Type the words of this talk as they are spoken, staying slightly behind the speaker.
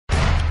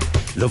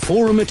The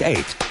Forum at 8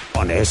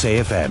 on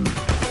SAFM.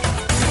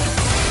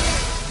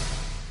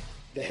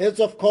 The heads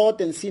of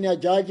court and senior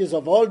judges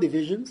of all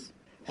divisions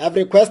have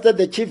requested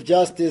the Chief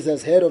Justice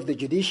as head of the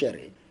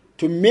judiciary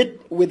to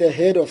meet with the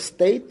head of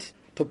state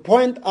to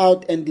point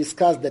out and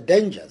discuss the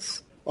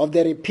dangers of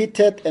the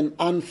repeated and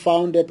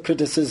unfounded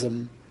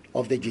criticism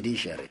of the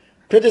judiciary.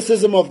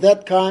 Criticism of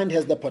that kind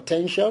has the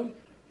potential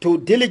to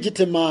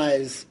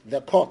delegitimize the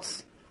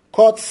courts.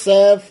 Courts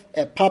serve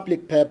a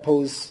public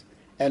purpose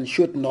and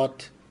should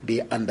not be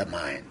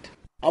undermined.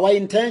 Our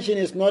intention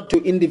is not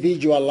to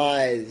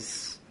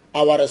individualize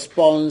our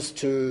response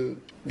to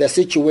the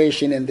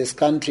situation in this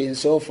country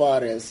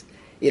insofar as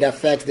it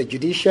affects the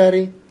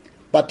judiciary,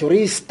 but to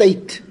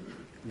restate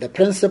the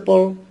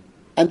principle,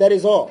 and that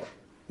is all.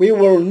 We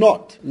will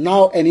not,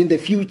 now and in the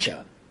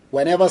future,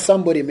 whenever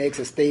somebody makes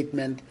a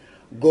statement,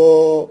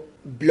 go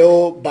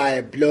blow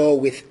by blow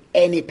with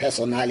any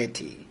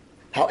personality,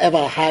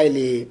 however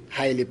highly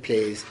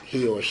placed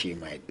he or she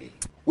might be.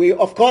 We,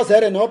 of course,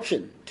 had an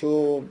option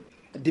to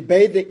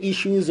debate the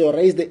issues or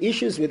raise the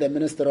issues with the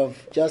Minister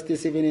of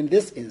Justice, even in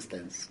this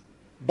instance.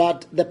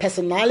 But the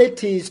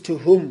personalities to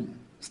whom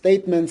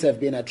statements have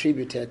been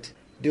attributed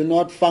do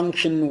not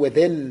function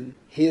within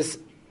his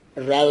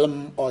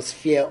realm or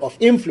sphere of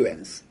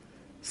influence.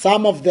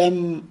 Some of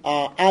them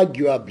are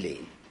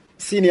arguably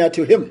senior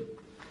to him,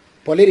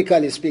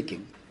 politically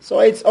speaking. So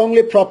it's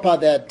only proper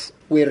that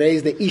we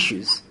raise the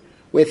issues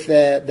with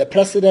the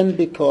President,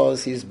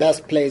 because he's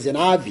best placed, in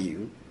our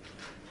view,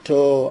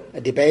 to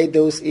debate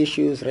those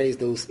issues, raise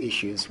those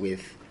issues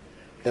with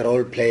the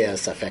role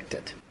players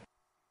affected.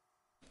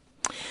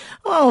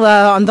 Well,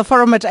 on the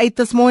Forum at 8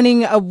 this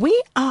morning,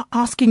 we are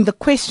asking the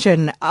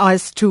question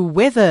as to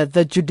whether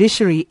the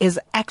judiciary is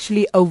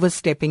actually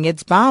overstepping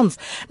its bounds.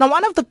 Now,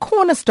 one of the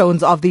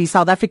cornerstones of the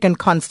South African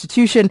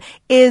Constitution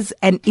is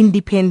an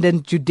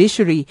independent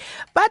judiciary.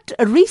 But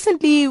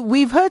recently,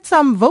 we've heard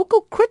some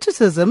vocal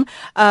criticism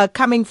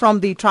coming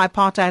from the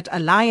Tripartite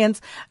Alliance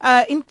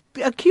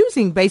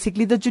accusing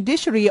basically the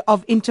judiciary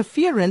of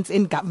interference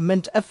in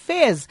government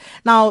affairs.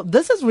 Now,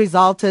 this has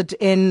resulted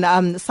in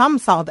some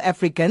South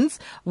Africans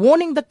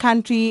warning the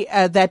country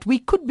that we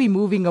could be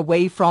moving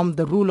away from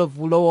the rule of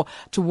law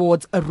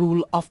towards a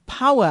rule of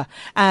power.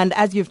 And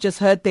as you've just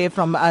heard there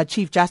from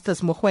Chief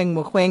Justice Mogoeng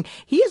Mogoeng,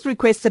 he has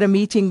requested a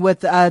meeting with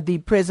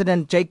the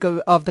President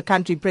of the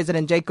country,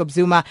 President Jacob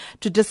Zuma,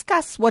 to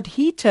discuss what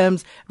he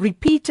terms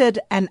repeated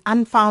and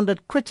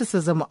unfounded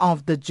criticism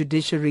of the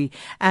judiciary.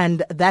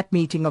 And that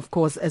meeting, of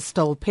course, is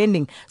still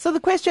pending. So the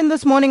question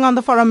this morning on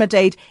the Forum at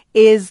 8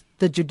 is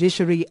the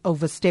judiciary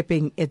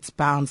overstepping its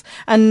bounds.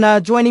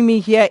 And joining me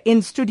here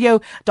in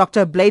studio,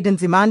 Dr Blade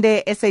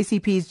Nzimande,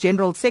 SACP's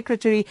General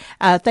Secretary.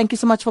 Thank you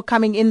so much for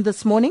coming in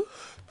this morning.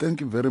 Thank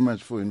you very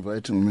much for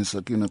inviting me,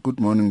 Sakina. Good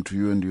morning to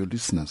you and your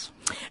listeners.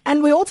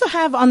 And we also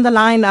have on the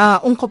line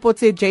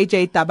Onkgopotse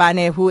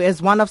Tabane, who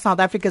is one of South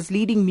Africa's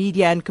leading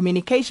media and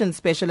communications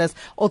specialists,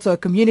 also a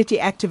community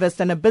activist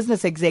and a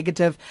business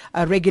executive,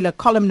 a regular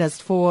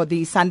columnist for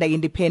the Sunday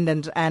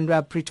Independent and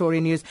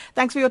Pretoria News.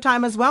 Thanks for your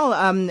time as well,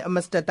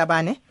 Mr.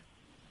 Tabane.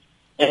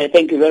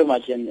 Thank you very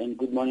much, and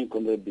good morning,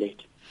 Comrade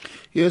Blade.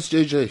 Yes,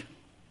 JJ.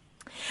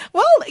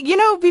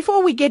 Well,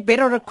 before we get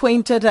better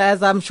acquainted,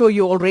 as I'm sure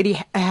you already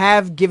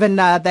have, given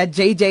that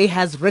JJ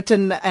has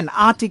written an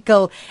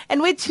article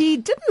in which he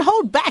didn't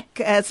hold back,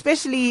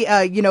 especially,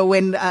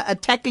 when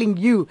tackling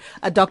you,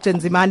 Dr.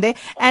 Nzimande.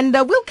 And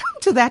we'll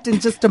come to that in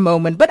just a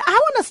moment. But I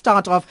want to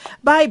start off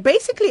by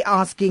basically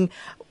asking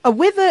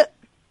whether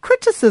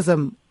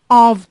criticism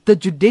of the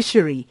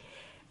judiciary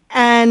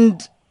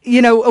and,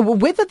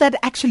 whether that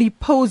actually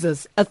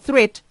poses a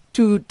threat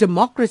to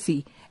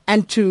democracy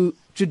and to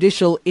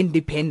judicial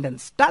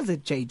independence. Does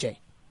it, JJ?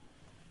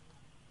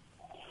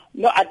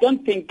 No, I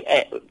don't think,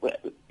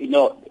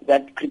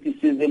 that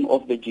criticism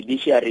of the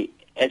judiciary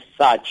as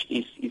such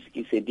is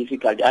a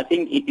difficulty. I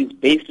think it is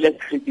baseless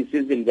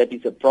criticism that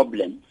is a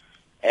problem,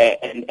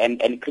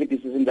 and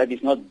criticism that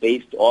is not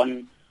based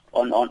on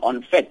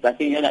facts. I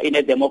think in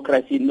a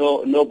democracy,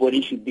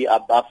 nobody should be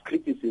above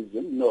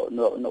criticism,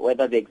 no,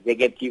 whether the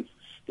executive,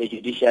 the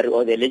judiciary,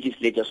 or the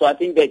legislature. So I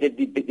think that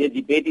the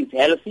debate is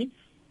healthy.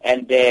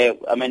 And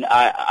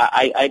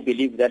I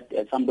believe that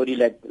somebody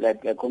like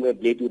Comrade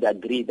Blade would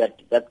agree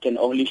that can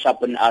only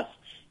sharpen us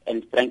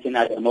and strengthen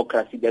our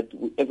democracy, that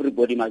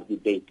everybody must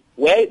debate.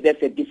 Where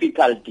there's a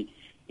difficulty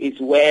is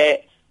where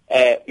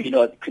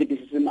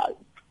criticism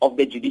of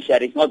the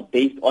judiciary is not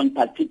based on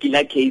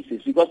particular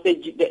cases, because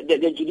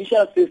the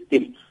judicial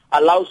system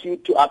allows you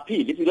to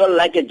appeal. If you don't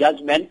like a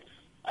judgment,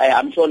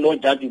 I'm sure no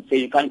judge would say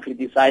you can't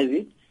criticize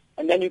it,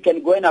 and then you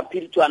can go and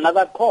appeal to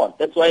another court.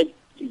 That's why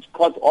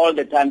court all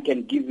the time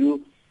can give you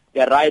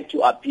the right to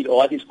appeal, or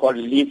what is called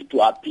leave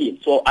to appeal.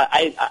 So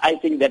I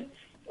think that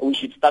we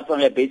should start from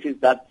a basis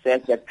that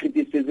says that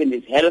criticism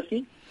is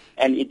healthy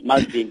and it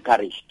must be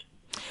encouraged.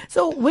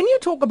 So when you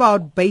talk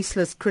about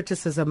baseless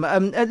criticism,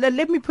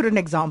 let me put an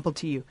example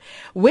to you.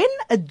 When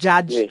a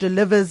judge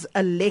delivers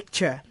a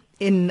lecture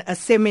in a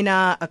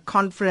seminar, a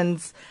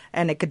conference,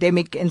 an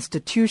academic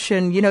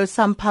institution,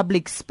 some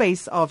public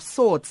space of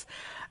sorts,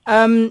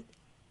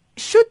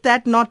 Should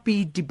that not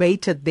be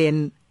debated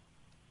then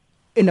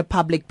in a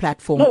public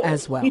platform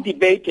as well? We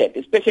debated,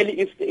 especially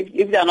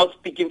if they are not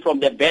speaking from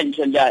the bench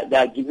and they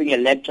are giving a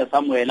lecture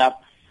somewhere. And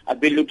I've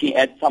been looking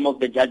at some of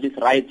the judges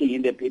writing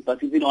in the papers,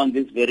 even on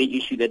this very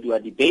issue that we are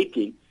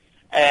debating.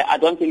 I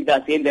don't think they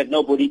are saying that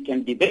nobody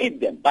can debate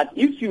them. But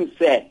if you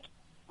said,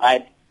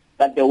 right,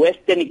 that the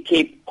Western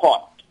Cape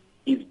Court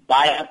is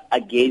biased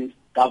against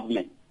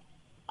government,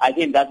 I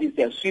think that is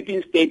a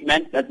sweeping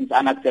statement that is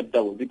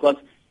unacceptable, because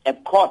a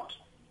court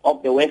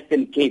of the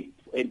Western Cape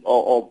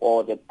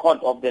or the court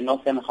of the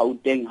Northern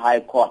Gauteng High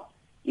Court,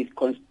 it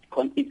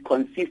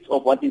consists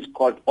of what is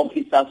called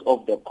officers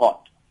of the court.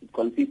 It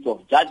consists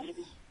of judges,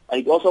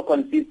 and it also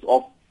consists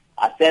of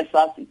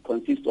assessors. It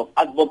consists of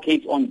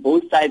advocates on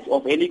both sides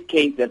of any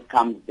case that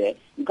comes there.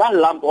 You can't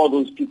lump all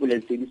those people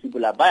and say these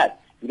people are biased.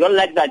 If you don't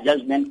like that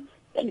judgment,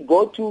 then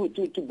go to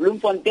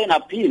Bloemfontein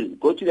appeal,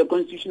 go to the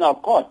Constitutional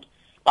Court.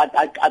 But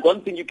I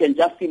don't think you can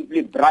just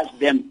simply brush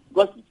them,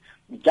 because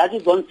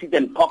judges don't sit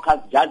and caucus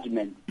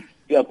judgment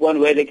to a point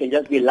where they can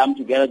just be lumped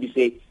together to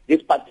say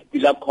this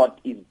particular court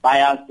is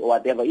biased or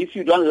whatever. If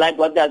you don't like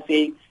what they're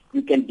saying,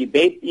 you can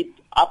debate it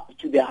up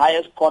to the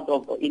highest court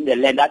in the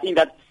land. I think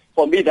that,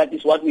 for me, that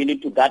is what we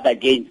need to guard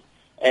against,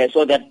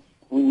 so that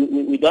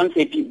we don't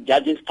say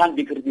judges can't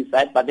be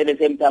criticized, but at the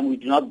same time we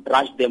do not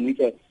brush them with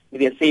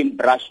the same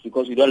brush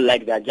because we don't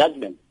like their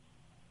judgment.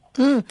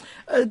 Dr.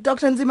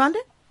 Nzimande?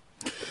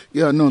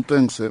 Yeah, no,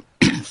 thanks,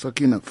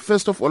 Sakina.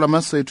 First of all, I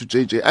must say to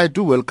JJ, I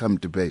do welcome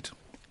debate.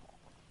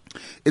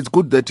 It's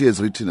good that he has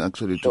written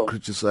actually to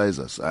criticize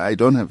us. I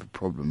don't have a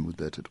problem with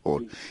that at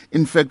all.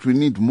 In fact, we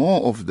need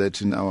more of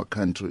that in our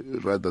country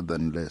rather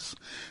than less.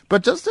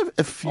 But just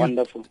a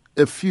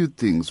few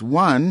things.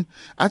 One,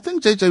 I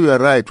think, JJ, you are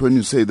right when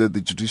you say that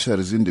the judiciary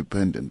is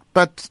independent.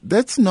 But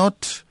that's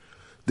not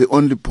the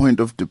only point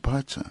of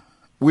departure.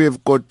 We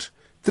have got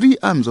three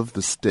arms of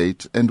the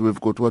state, and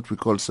we've got what we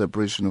call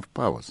separation of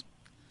powers.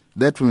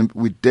 That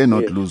we dare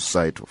not lose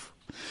sight of.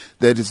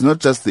 That is not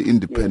just the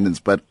independence,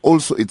 but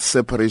also its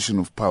separation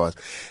of powers.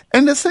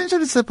 And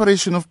essentially,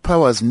 separation of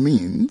powers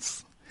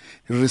means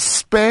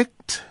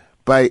respect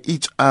by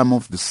each arm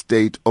of the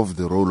state of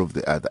the role of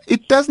the other.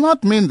 It does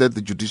not mean that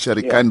the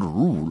judiciary can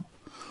rule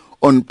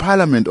on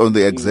parliament, on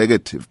the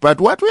executive.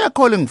 But what we are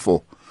calling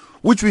for,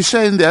 which we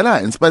share in the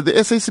alliance by the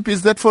SACP,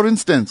 is that, for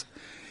instance,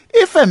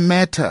 if a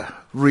matter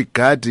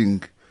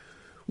regarding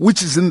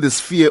which is in the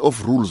sphere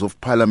of rules of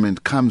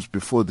parliament comes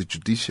before the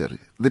judiciary,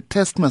 the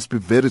test must be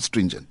very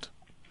stringent.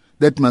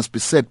 That must be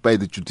set by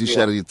the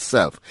judiciary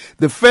itself.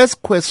 The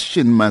first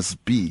question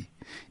must be,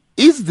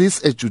 is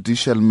this a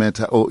judicial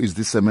matter or is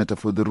this a matter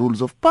for the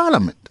rules of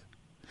parliament?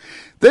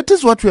 That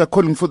is what we are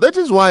calling for. That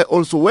is why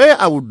also where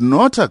I would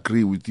not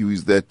agree with you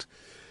is that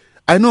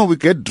I know we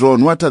get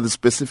drawn. What are the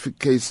specific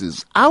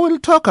cases? I will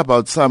talk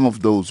about some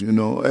of those,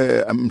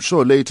 I'm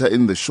sure later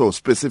in the show,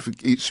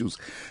 specific issues.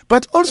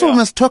 But also we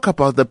must talk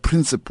about the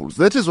principles.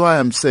 That is why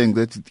I'm saying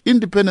that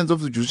independence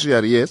of the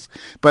judiciary, yes,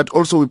 but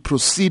also we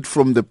proceed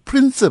from the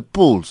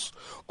principles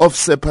of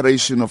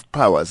separation of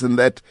powers, and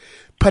that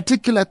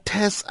particular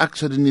test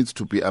actually needs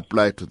to be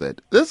applied to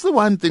that. That's the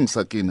one thing,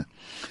 Sakina.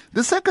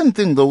 The second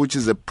thing, though, which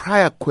is a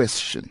prior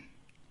question,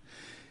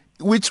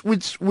 which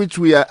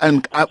we are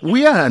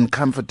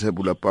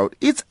uncomfortable about.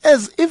 It's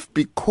as if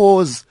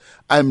because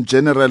I'm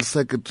General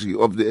Secretary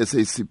of the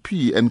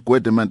SACP and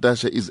Gwede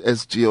Mantashe is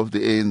SG of the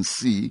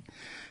ANC,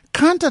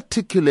 can't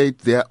articulate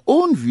their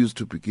own views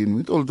to begin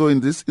with, although in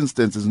this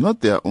instance it's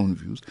not their own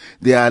views,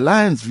 their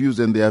alliance views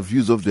and their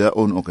views of their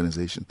own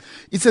organization.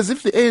 It's as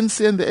if the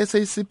ANC and the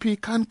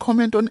SACP can't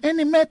comment on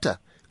any matter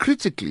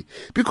critically,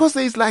 because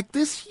there is like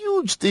this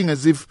huge thing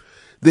as if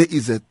there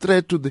is a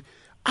threat to the...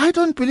 I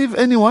don't believe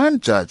any one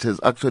judge has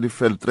actually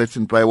felt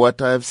threatened by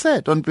what I have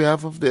said on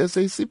behalf of the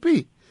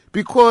SACP,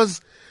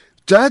 because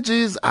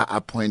judges are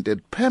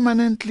appointed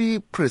permanently,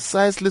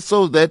 precisely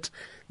so that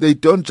they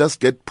don't just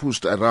get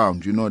pushed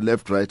around,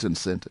 left, right, and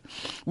center.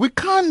 We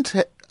can't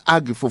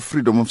argue for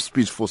freedom of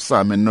speech for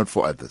some and not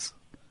for others.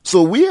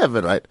 So we have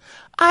a right.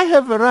 I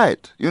have a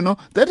right,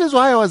 That is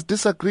why I was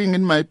disagreeing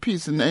in my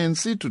piece in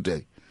ANC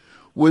today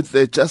with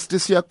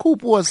Justice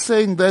Jacob, who was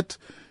saying that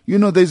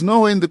there's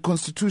nowhere in the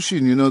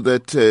Constitution,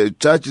 that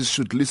judges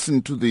should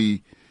listen to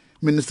the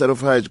Minister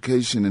of Higher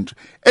Education. And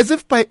as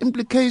if by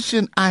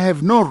implication I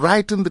have no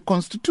right in the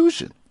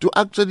Constitution to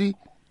actually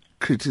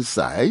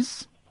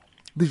criticize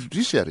the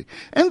judiciary.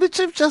 And the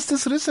Chief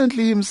Justice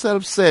recently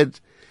himself said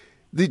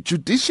the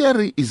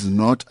judiciary is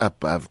not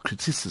above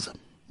criticism.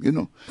 He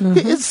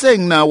is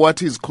saying now what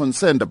he's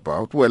concerned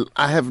about. Well,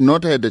 I have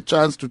not had a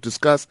chance to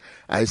discuss.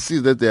 I see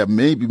that they are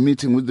maybe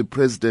meeting with the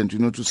president,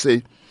 to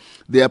say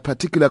there are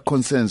particular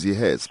concerns he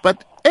has.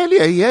 But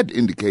earlier he had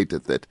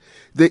indicated that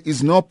there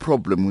is no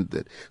problem with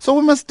that. So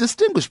we must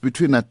distinguish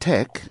between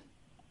attack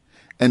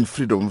and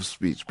freedom of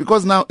speech.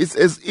 Because now it's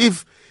as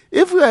if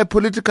you are a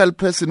political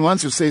person,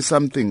 once you say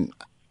something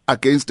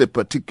against a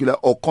particular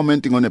or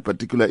commenting on a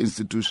particular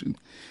institution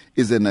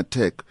is an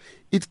attack.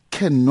 It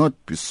cannot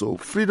be so.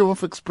 Freedom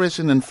of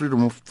expression and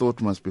freedom of thought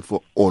must be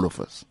for all of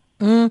us.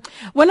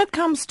 When it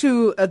comes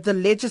to the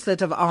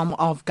legislative arm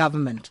of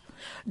government,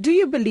 do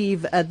you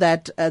believe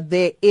that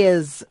there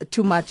is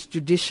too much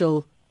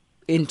judicial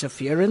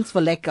interference,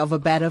 for lack of a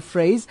better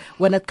phrase,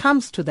 when it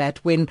comes to that,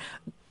 when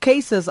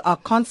cases are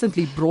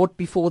constantly brought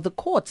before the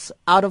courts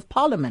out of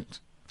Parliament?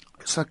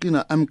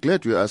 Sakina, I'm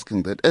glad you're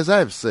asking that. As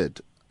I've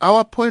said,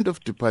 our point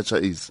of departure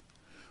is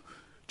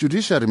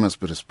judiciary must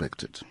be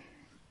respected.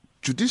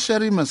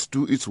 Judiciary must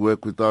do its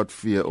work without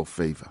fear or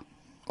favor.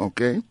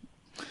 Okay?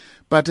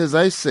 But as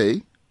I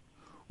say,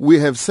 we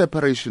have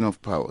separation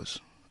of powers.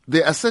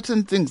 There are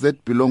certain things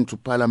that belong to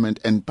Parliament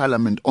and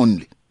Parliament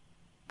only.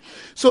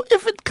 So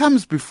if it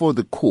comes before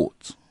the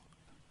court,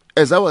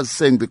 as I was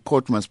saying, the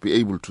court must be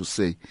able to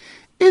say,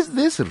 is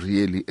this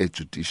really a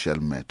judicial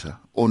matter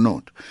or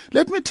not?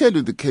 Let me tell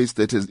you the case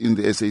that is in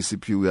the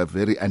SACP we are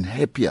very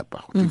unhappy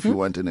about, if you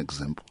want an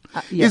example.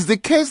 Is the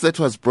case that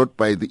was brought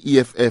by the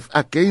EFF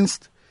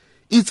against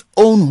its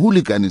own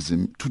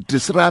hooliganism to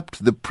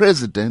disrupt the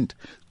president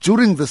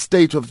during the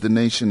State of the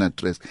Nation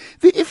address.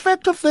 The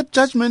effect of that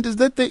judgment is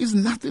that there is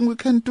nothing we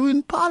can do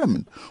in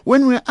Parliament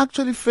when we are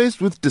actually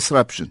faced with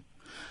disruption.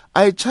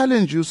 I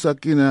challenge you,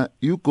 Sakina,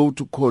 you go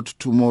to court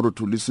tomorrow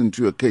to listen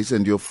to your case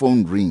and your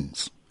phone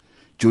rings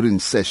during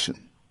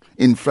session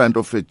in front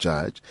of a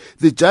judge.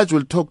 The judge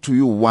will talk to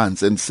you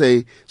once and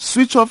say,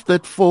 switch off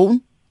that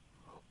phone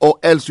or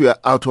else you are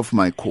out of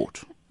my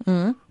court.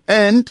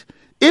 And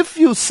if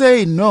you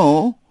say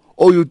no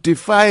or you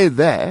defy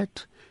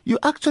that, you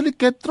actually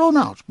get thrown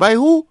out. By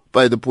who?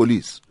 By the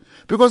police.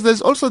 Because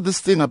there's also this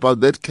thing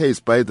about that case,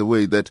 by the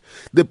way, that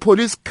the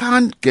police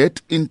can't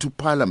get into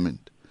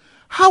Parliament.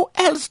 How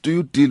else do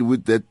you deal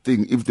with that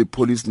thing if the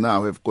police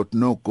now have got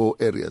no-go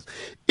areas?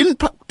 In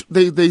fact,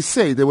 they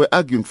say, they were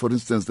arguing, for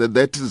instance, that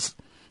that is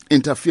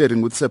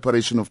interfering with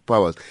separation of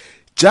powers.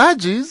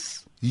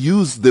 Judges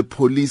use the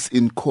police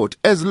in court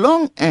as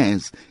long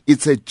as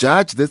it's a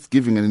judge that's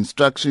giving an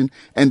instruction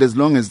and as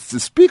long as it's the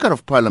Speaker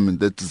of Parliament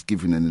that is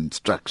giving an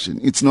instruction.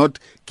 It's not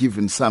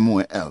given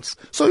somewhere else.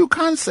 So you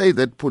can't say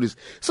that police.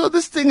 So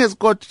this thing has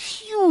got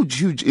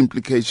huge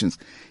implications.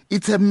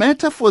 It's a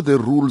matter for the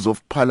rules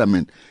of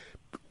Parliament.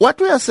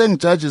 What we are saying,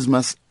 judges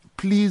must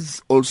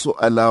please also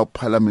allow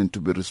Parliament to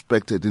be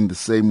respected in the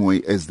same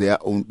way as they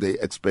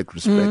expect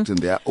respect in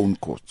their own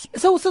courts.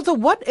 So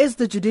what is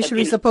the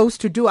judiciary supposed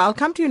to do? I'll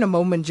come to you in a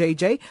moment,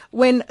 JJ,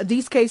 when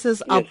these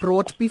cases are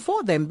brought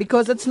before them,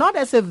 because it's not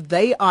as if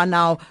they are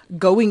now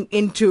going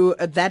into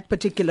that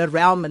particular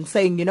realm and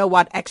saying, you know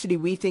what, actually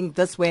we think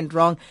this went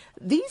wrong.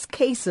 These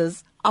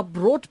cases are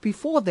brought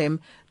before them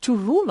to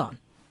rule on.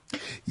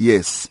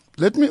 Yes.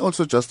 Let me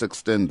also just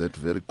extend that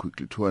very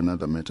quickly to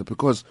another matter,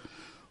 because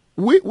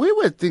we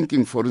were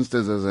thinking, for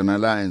instance, as an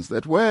alliance,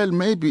 that, well,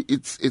 maybe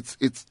it's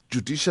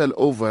judicial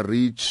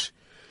overreach,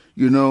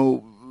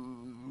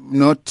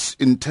 not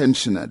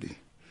intentionally.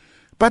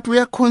 But we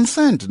are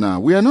concerned now.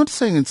 We are not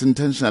saying it's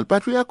intentional,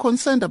 but we are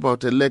concerned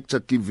about a lecture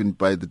given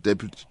by the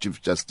Deputy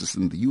Chief Justice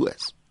in the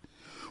U.S.,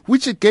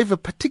 which it gave a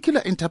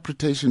particular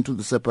interpretation to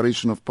the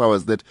separation of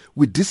powers that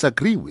we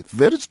disagree with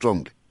very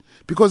strongly.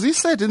 Because he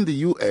said in the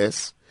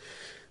U.S.,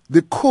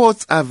 the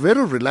courts are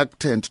very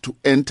reluctant to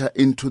enter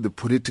into the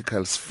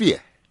political sphere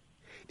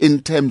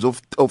in terms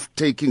of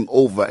taking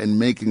over and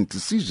making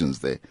decisions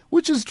there,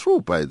 which is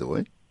true, by the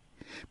way.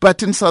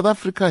 But in South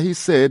Africa, he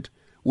said,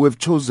 we've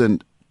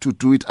chosen to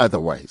do it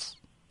otherwise.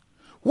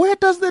 Where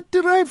does that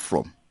derive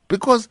from?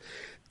 Because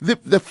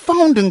the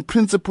founding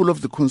principle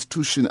of the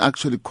Constitution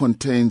actually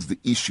contains the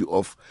issue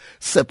of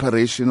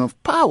separation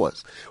of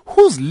powers.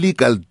 Whose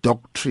legal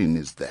doctrine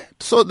is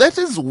that? So that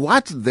is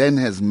what then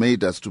has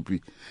made us to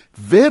be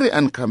very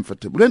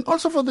uncomfortable. And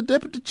also for the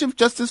Deputy Chief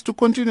Justice to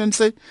continue and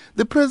say,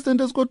 the President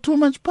has got too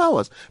much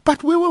powers.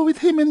 But we were with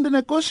him in the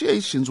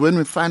negotiations when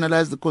we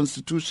finalized the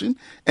Constitution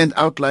and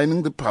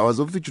outlining the powers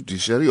of the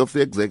judiciary, of the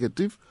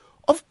executive,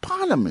 of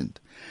Parliament.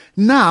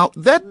 Now,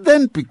 that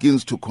then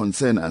begins to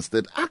concern us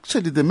that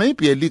actually there may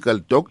be a legal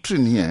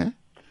doctrine here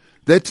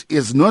that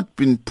has not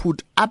been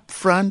put up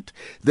front,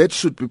 that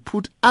should be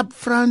put up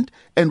front,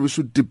 and we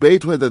should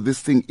debate whether this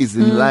thing is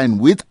in line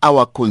with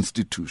our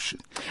Constitution.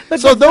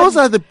 So those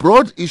are the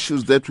broad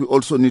issues that we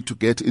also need to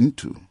get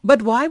into.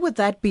 But why would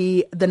that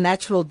be the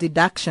natural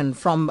deduction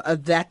from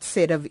that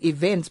set of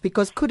events?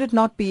 Because could it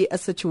not be a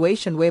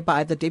situation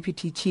whereby the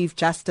Deputy Chief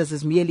Justice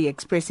is merely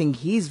expressing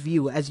his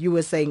view? As you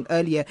were saying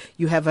earlier,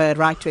 you have a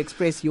right to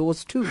express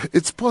yours too.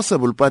 It's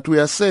possible, but we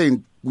are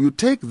saying you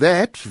take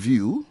that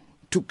view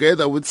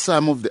together with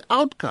some of the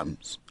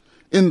outcomes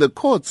in the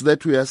courts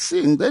that we are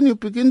seeing, then you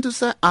begin to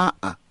say,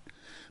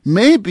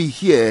 maybe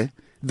here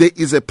there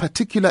is a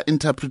particular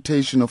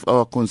interpretation of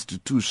our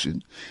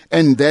Constitution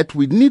and that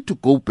we need to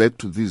go back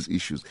to these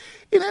issues.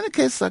 In any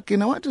case,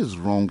 Sakina, what is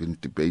wrong in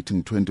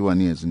debating 21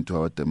 years into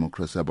our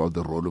democracy about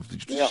the role of the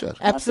judiciary?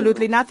 Yeah,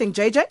 absolutely nothing.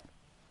 JJ?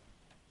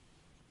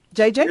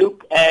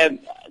 Look,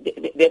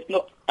 there's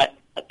no...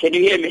 can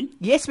you hear me?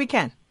 Yes, we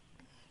can.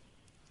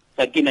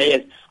 Sakina,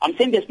 yes. I'm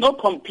saying there's no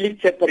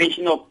complete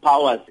separation of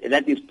powers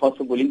that is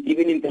possible,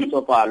 even in terms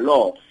of our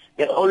law.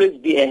 There'll always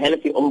be a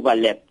healthy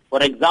overlap.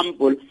 For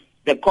example,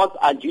 the courts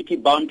are duty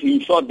bound to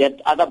ensure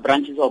that other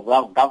branches of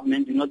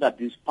government do not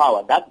abuse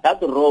power. That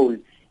role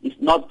is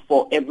not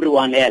for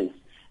everyone else.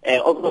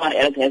 Everyone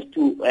else has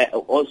to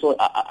also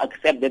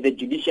accept that the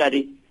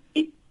judiciary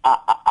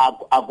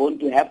are going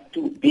to have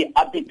to be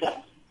arbiters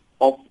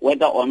of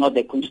whether or not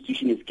the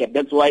constitution is kept.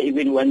 That's why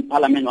even when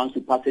Parliament wants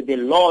to pass the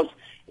laws,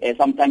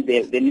 sometimes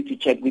they need to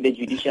check with the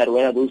judiciary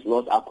whether those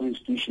laws are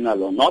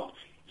constitutional or not.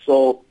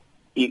 So,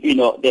 there's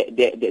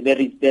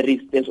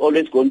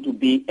always going to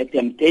be a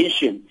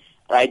temptation,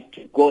 right,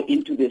 to go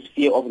into the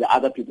sphere of the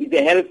other people.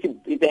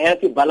 It's a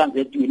healthy balance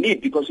that you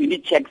need, because you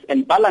need checks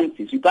and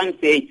balances. You can't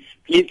say,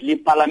 please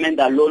leave Parliament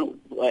alone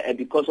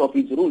because of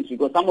its rules,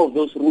 because some of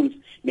those rules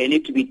may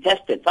need to be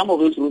tested. Some of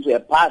those rules were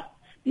passed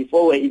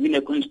before we're even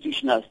a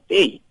constitutional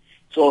state.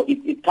 So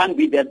it can't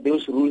be that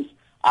those rules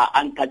are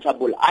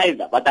untouchable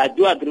either. But I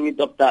do agree with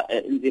Dr.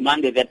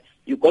 Nzimande that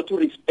you've got to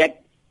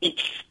respect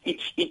each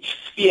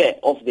sphere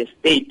of the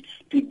state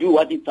to do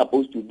what it's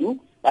supposed to do.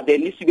 But there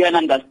needs to be an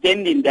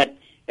understanding that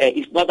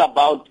it's not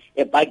about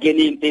a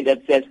bargaining thing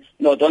that says,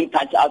 no, don't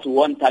touch us, we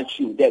won't touch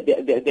you.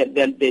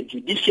 The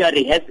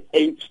judiciary has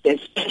a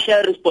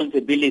special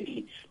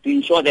responsibility to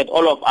ensure that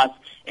all of us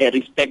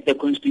respect the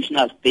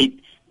constitutional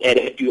state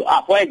that you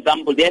are. For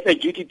example, they have a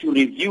duty to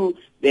review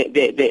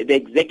the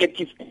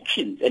executive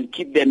actions and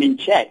keep them in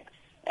check.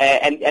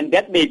 And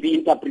that may be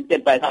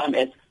interpreted by some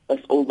as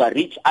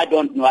overreach. I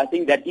don't know. I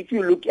think that if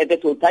you look at the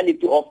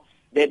totality of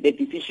the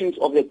decisions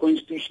of the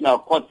Constitutional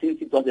Court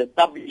since it was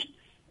established,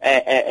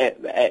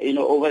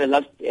 over the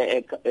last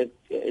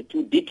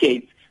 2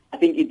 decades, I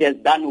think it has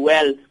done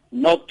well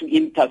not to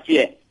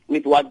interfere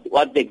with what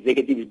the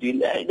executive is doing.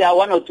 There are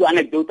 1 or 2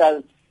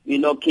 anecdotal,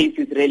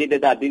 cases really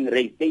that are being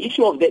raised. The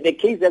issue of the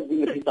case that's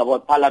being raised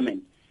about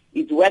Parliament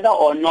is whether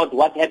or not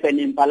what happened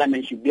in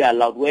Parliament should be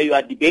allowed, where you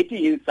are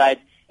debating inside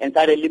and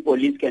suddenly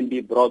police can be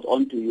brought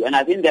onto you. And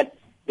I think that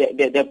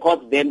the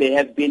courts then they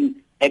have been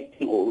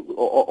acting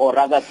or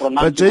rather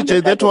pronounced. But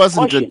JJ, that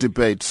wasn't a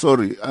debate.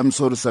 I'm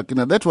sorry,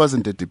 Sakina. That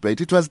wasn't a debate.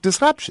 It was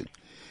disruption.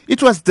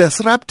 It was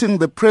disrupting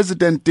the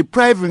president,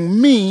 depriving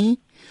me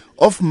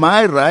of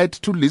my right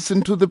to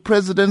listen to the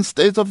president's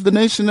State of the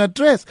Nation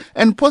address.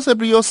 And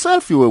possibly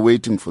yourself, you were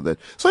waiting for that.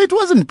 So it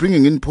wasn't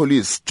bringing in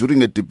police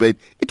during a debate.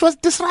 It was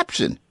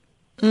disruption.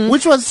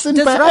 Which was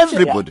seen by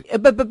everybody. Yeah.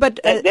 But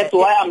that's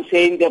why I'm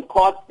saying the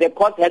court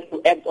has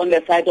to act on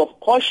the side of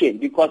caution,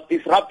 because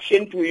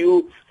disruption to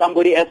you,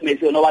 somebody else may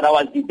say, I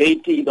was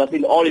debating, it was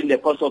all in the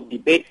course of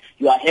debate,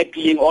 you are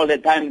heckling all the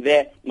time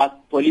there, must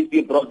police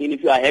be brought in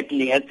if you are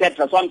heckling,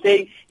 etc. So I'm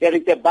saying there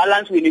is a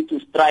balance we need to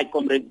strike,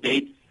 Comrade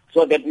Blade,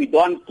 so that we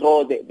don't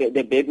throw the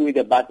baby with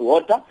the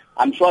bathwater.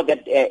 I'm sure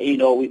that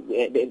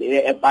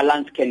a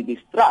balance can be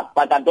struck,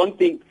 but I don't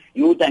think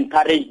you would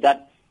encourage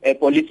that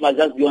police must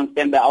just be on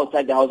standby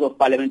outside the House of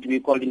Parliament to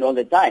be called in all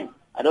the time.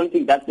 I don't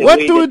think that's the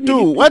way.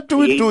 What do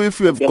we do if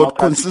you have got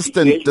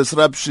consistent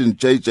disruption,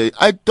 JJ?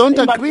 I don't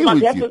agree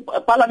with you.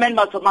 Parliament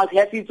must have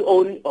its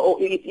own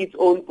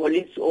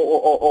police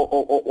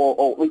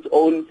or its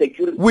own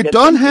security. We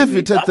don't have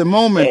it at the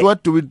moment.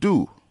 What do we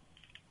do?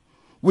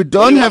 We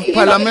don't have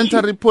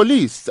parliamentary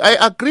police. I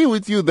agree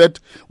with you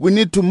that we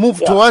need to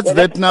move towards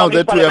that now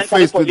that we are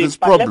faced with this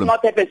problem.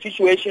 Let's not have a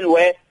situation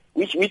where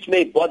which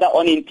may border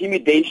on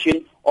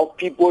intimidation of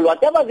people,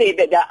 whatever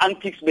their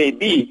antics may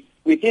be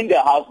within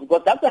the house,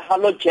 because that's a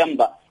hollow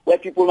chamber where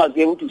people must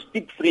be able to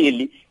speak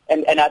freely,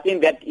 and I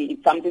think that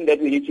it's something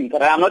that we need to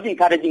encourage. I'm not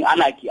encouraging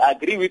anarchy. I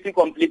agree with you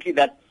completely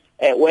that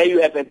where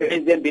you have a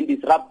president being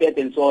disrupted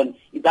and so on,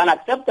 it's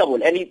unacceptable,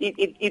 and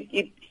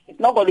it's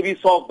not going to be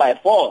solved by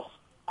force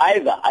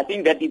either. I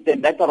think that it's a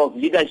matter of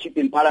leadership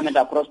in Parliament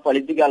across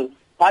political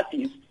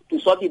parties to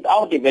sort it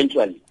out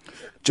eventually.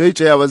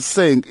 JJ, I was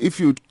saying, if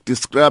you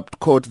disrupt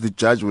court, the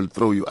judge will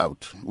throw you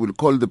out. Will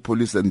call the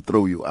police and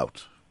throw you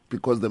out,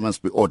 because there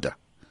must be order.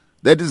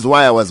 That is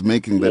why I was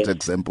making that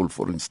example,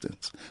 for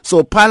instance.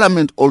 So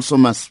Parliament also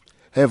must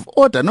have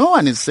order. No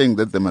one is saying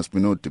that there must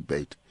be no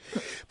debate.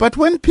 But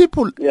when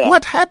people,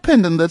 what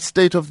happened in that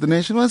State of the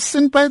Nation was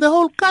seen by the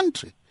whole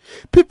country.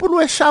 People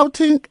were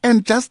shouting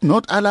and just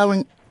not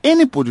allowing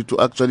anybody to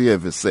actually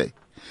have a say.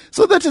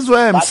 So that is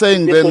why I'm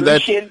saying then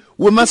that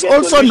we must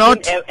also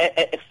not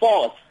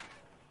force.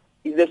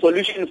 Is the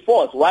solution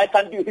force? Why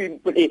can't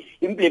you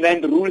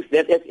implement rules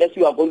that as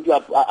you are going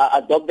to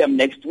adopt them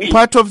next week?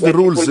 Part of the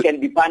rules can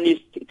be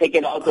punished,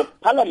 taken out of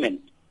Parliament.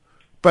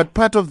 But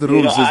part of the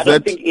rules is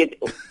that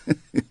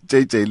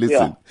JJ,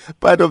 listen. Yeah.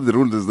 Part of the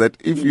rules is that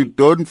if you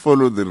don't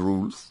follow the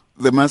rules,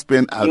 there must be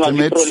an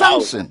ultimate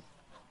sanction.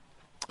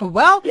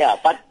 Well, yeah,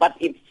 but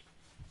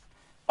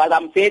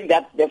I'm saying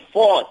that the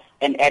force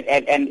and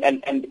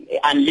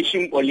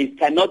unleashing police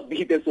cannot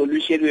be the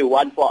solution we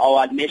want for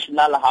our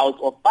national House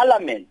of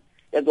Parliament.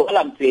 That's all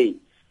I'm saying.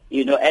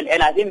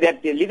 And I think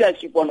that the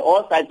leadership on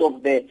all sides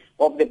of the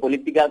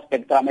political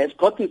spectrum has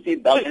got to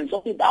sit down and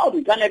sort it out.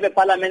 We can't have a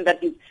parliament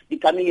that is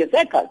becoming a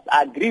circus.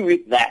 I agree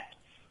with that.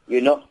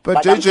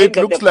 But JJ, it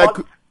looks like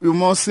you're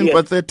more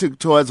sympathetic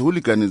towards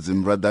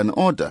hooliganism rather than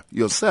order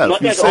yourself.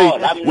 Not you at say all.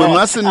 we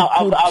mustn't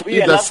put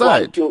either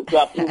side.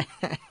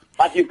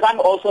 But you can't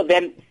also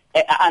then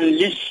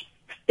unleash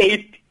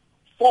state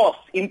force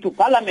into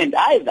parliament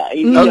either.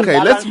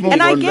 Okay, let's move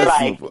and on. I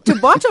guess to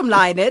bottom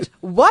line it,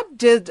 what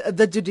did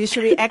the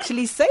judiciary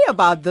actually say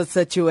about the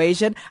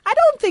situation? I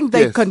don't think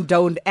they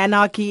condoned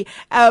anarchy,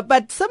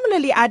 but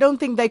similarly, I don't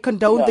think they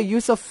condoned the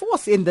use of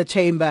force in the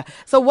chamber.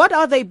 So what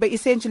are they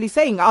essentially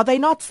saying? Are they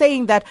not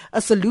saying that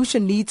a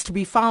solution needs to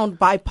be found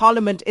by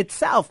parliament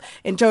itself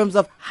in terms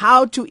of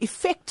how to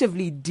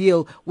effectively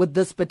deal with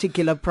this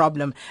particular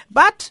problem?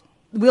 But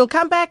we'll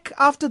come back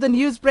after the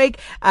news break.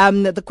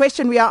 The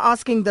question we are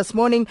asking this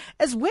morning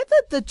is whether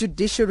the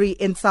judiciary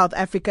in South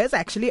Africa is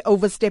actually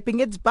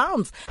overstepping its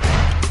bounds.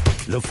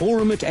 The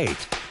Forum at 8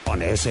 on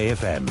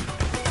SAFM.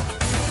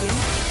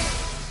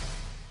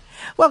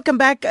 Welcome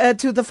back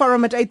to the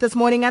Forum at 8 this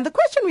morning. And the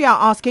question we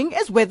are asking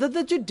is whether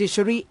the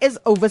judiciary is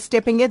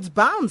overstepping its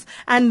bounds.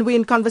 And we're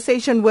in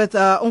conversation with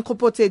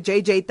Onkgopotse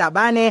JJ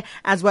Tabane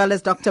as well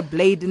as Dr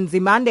Blade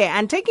Nzimande.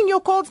 And taking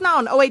your calls now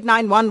on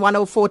 0891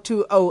 104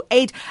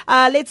 208.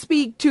 Let's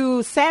speak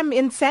to Sam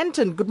in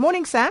Sandton. Good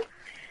morning, Sam.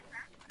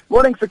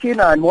 Morning,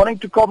 Sakina, and morning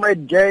to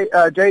Comrade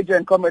JJ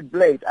and Comrade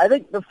Blade. I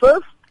think the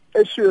first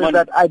issue is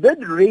that I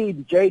did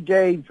read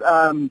JJ's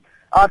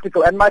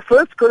article, and my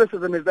first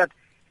criticism is that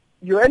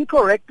you're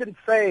incorrect in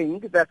saying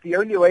that the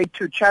only way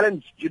to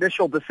challenge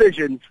judicial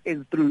decisions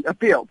is through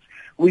appeals.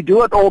 We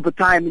do it all the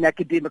time in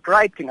academic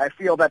writing. I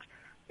feel that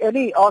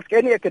ask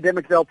any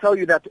academic, they'll tell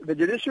you that the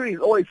judiciary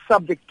is always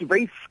subject to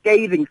very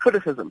scathing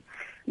criticism.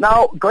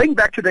 Now, going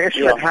back to the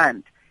issue at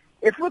hand,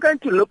 if we're going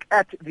to look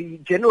at the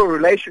general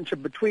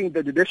relationship between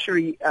the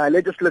judiciary,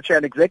 legislature,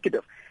 and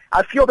executive,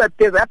 I feel that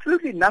there's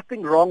absolutely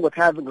nothing wrong with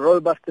having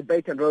robust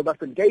debate and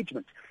robust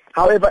engagement.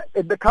 However,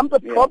 it becomes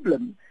a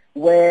problem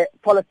where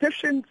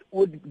politicians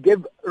would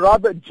give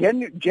rather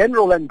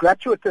general and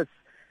gratuitous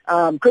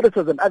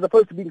criticism as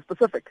opposed to being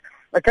specific.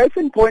 A case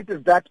in point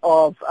is that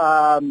of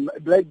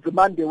Blade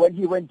Nzimande when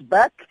he went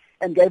back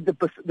and gave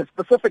the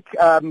specific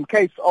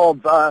case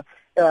of the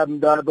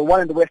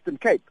one in the Western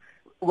Cape.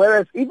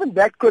 Whereas even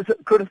that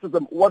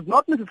criticism was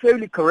not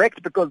necessarily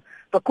correct because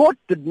the court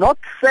did not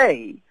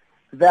say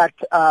that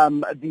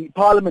the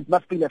parliament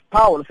must be left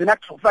powerless. In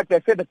actual fact, they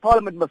said that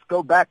parliament must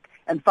go back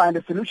and find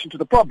a solution to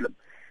the problem.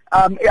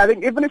 I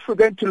think even if we're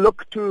going to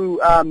look to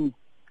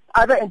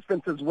other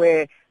instances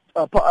where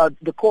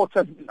the courts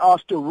have been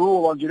asked to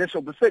rule on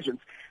judicial decisions,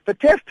 the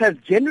test has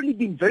generally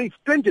been very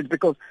stringent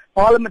because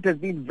Parliament has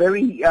been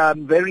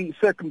very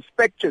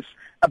circumspect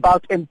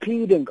about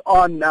impeding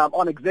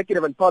on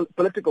executive and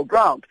political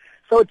ground.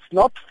 So it's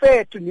not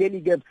fair to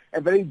merely give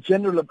a very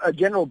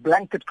general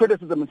blanket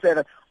criticism and say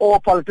that all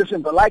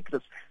politicians are like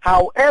this.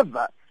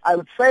 However, I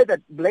would say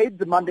that Blade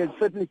Nzimande is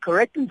certainly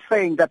correct in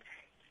saying that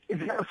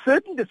there are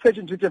certain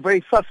decisions which are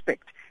very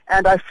suspect.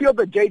 And I feel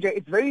that, JJ,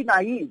 it's very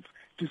naive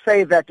to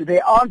say that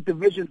there aren't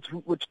divisions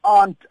which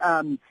aren't,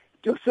 to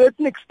a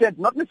certain extent,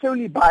 not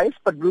necessarily biased,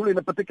 but rule in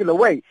a particular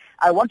way.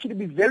 I want you to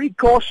be very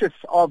cautious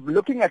of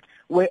looking at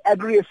where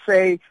Agrius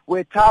say,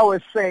 where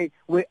Towers say,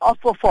 where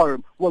Offer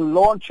Forum will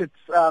launch its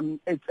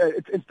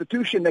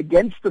institution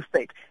against the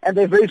state. And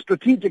they're very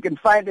strategic in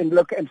finding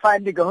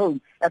a home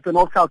at the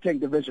North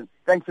Gauteng division.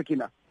 Thanks,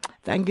 Sakina.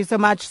 Thank you so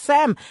much.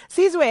 Sam,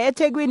 Sizwe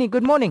eThekwini,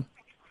 good morning.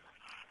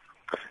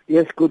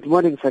 Yes, good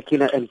morning,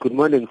 Sakina, and good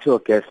morning to our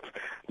guests.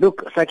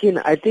 Look,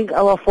 Sakina, I think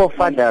our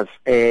forefathers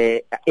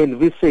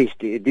envisaged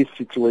this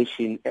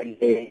situation and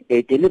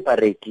they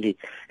deliberately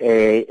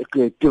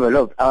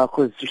developed our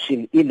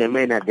constitution in a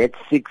manner that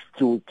seeks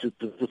to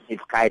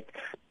safeguard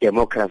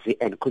democracy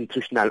and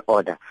constitutional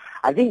order.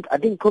 I think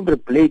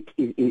Comrade Blade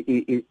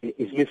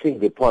is missing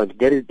the point.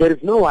 There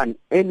is no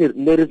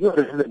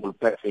reasonable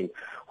person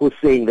who's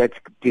saying that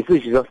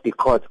decisions of the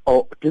court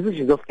or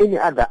decisions of any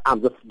other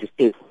arms of the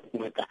state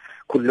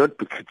could not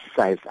be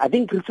criticized. I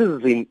think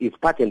criticism is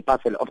part and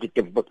parcel of the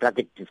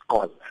democratic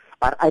discourse.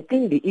 But I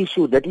think the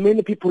issue that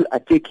many people are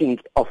taking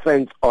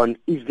offense on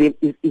is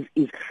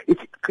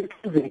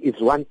criticism is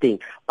one thing,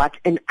 but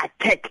an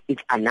attack is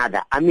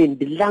another. I mean,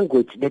 the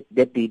language that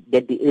the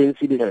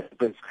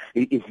ANC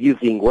is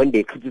using when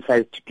they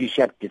criticize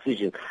judicial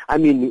decisions. I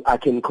mean, I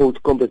can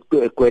quote Comrade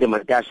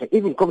Mandasha,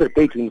 even Comrade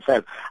Blade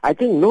himself. I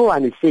think no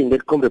one is saying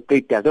that Comrade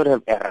Blade does not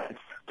have a right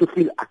to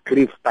feel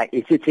aggrieved by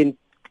a certain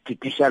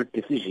judicial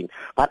decision,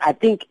 but I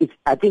think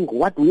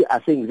what we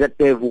are saying is that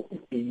they're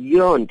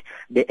beyond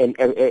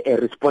a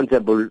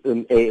responsible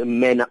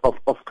manner of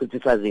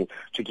criticizing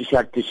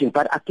judicial decision.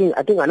 But I think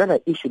another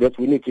issue that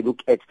we need to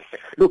look at,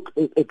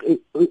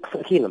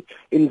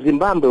 in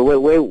Zimbabwe,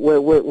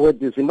 where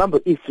the Zimbabwe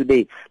is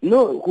today,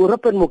 no,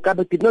 Robert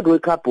Mugabe did not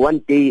wake up one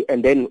day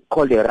and then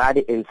call a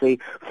rally and say,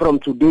 from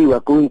today we are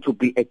going to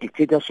be a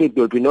dictatorship,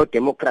 there will be no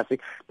democracy,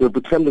 there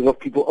will be trembling of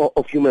people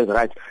of human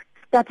rights.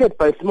 started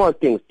by small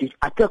things, the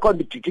attack on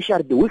the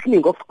judiciary, the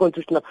weakening of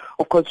constitutional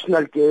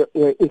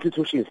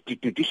institutions, the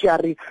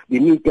judiciary, the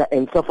media,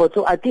 and so forth.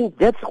 So I think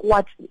that's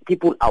what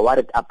people are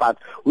worried about.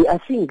 We are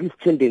seeing this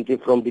tendency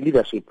from the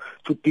leadership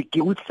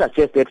which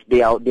suggests that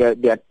they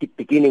are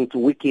beginning to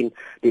weaken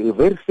the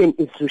very same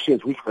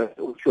institutions which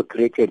were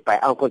created by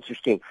our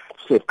constitution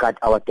to safeguard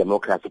our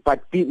democracy.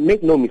 But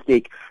make no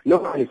mistake, no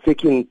one is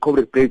taking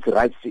Comrade Blade's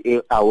rights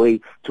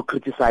away to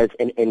criticize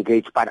and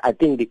engage. But I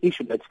think the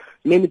issue that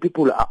many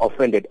people are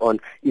offended on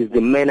is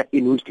the manner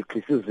in which the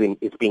criticism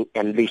is being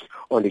unleashed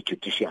on the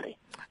judiciary.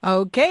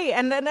 Okay,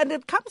 and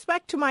it comes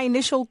back to my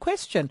initial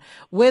question,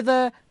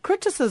 whether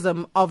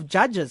criticism of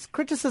judges,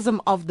 criticism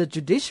of the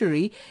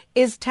judiciary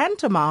is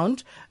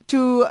tantamount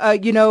to,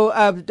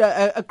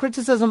 a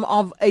criticism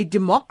of a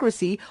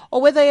democracy,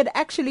 or whether it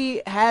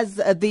actually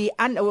has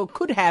or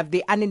could have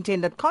the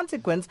unintended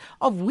consequence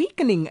of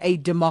weakening a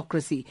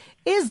democracy.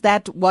 Is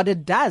that what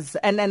it does?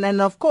 And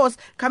of course,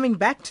 coming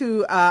back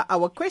to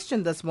our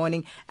question this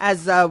morning,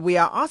 as we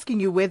are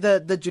asking you whether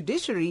the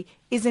judiciary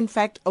is in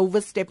fact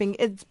overstepping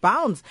its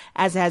bounds,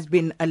 as has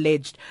been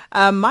alleged.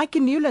 Mike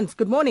in Newlands,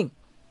 good morning.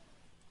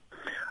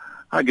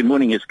 Hi, good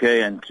morning, SK,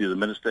 and to the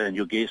Minister and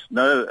your guest.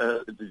 No,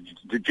 the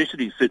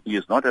judiciary certainly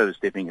is not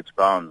overstepping its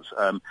bounds.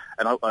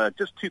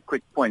 Just 2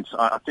 quick points.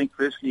 I think,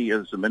 firstly,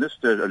 as the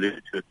Minister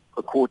alluded to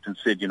a court and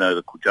said,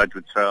 the judge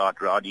would throw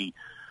out rowdy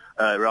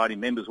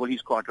members. Well,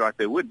 he's quite right,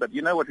 they would. But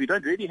you know what? We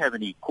don't really have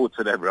any courts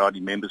that have rowdy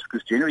members,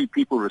 because generally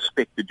people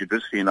respect the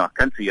judiciary in our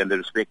country and they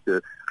respect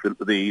the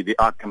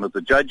outcome of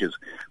the judges.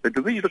 But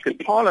when you look at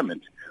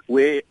Parliament,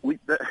 where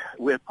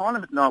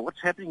Parliament now,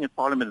 what's happening in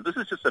Parliament, this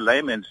is just a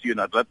layman's view, and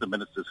I'd love the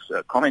Minister's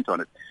comment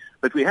on it,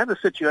 but we have a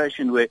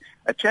situation where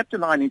a Chapter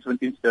 9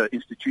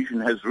 institution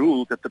has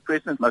ruled that the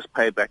President must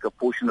pay back a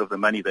portion of the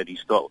money that he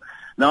stole.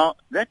 Now,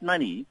 that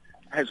money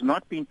has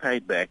not been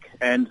paid back,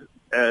 and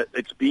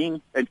it's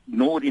being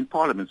ignored in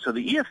Parliament. So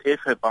the EFF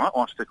have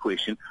asked the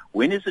question,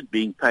 when is it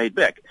being paid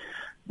back?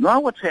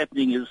 Now what's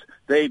happening is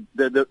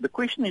the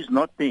question is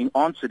not being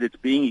answered, it's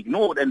being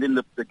ignored, and then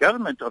the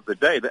government of the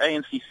day, the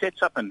ANC,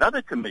 sets up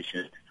another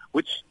commission,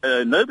 which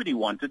nobody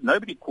wanted,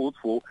 nobody called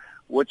for,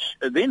 which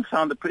then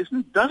found the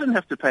President doesn't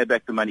have to pay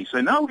back the money. So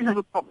now we have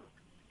a problem.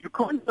 You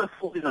can't go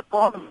forward in a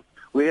Parliament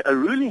where a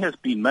ruling has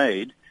been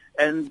made,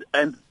 and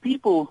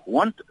people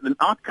want an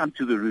outcome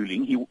to the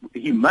ruling.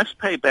 He must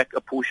pay back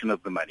a portion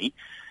of the money,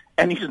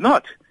 and he's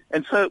not.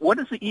 And so what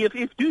does the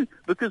EFF do?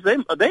 Because they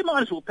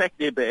might as well pack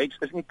their bags,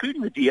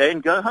 including the DA,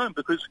 and go home,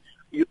 because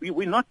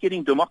we're not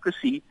getting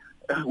democracy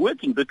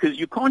working, because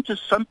you can't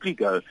just simply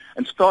go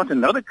and start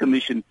another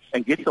commission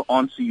and get the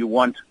answer you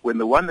want when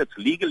the one that's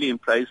legally in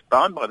place,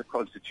 bound by the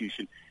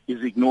Constitution,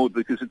 is ignored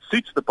because it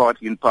suits the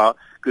party in power,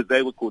 because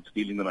they were caught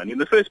stealing the money in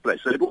the first place.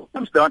 So it all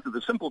comes down to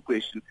the simple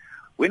question,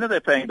 when are they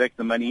paying back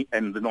the money,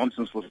 and the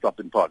nonsense will stop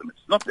in Parliament.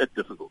 It's not that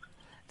difficult.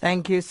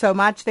 Thank you so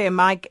much there,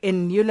 Mike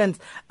in Newlands.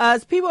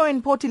 Spivo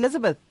in Port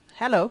Elizabeth,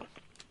 hello.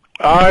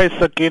 Hi,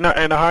 Sakina,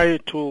 and hi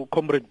to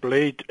Comrade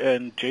Blade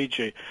and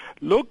JJ.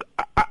 Look,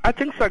 I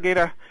think,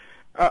 Sakina,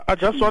 I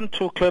just want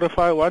to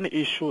clarify one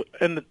issue,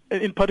 and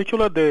in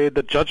particular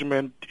the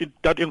judgment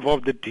that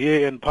involved the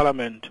DA and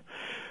Parliament.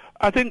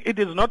 I think it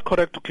is not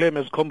correct to claim,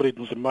 as Comrade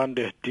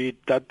Nzimande did,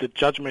 that the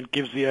judgment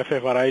gives the EFF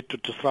a right to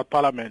disrupt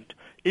Parliament.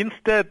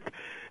 Instead,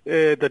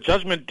 the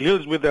judgment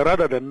deals with the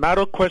rather the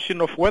narrow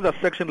question of whether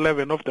Section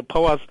 11 of the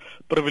Powers,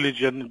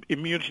 Privilege and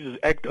Immunities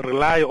Act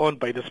rely on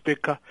by the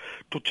Speaker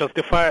to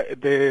justify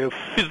the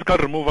physical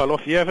removal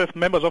of EFF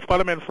members of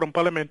Parliament from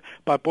Parliament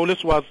by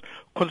police was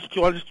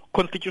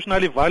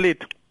constitutionally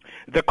valid.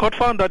 The court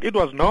found that it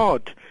was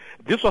not.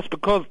 This was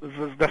because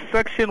the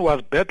section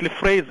was badly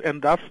phrased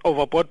and thus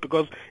overboard,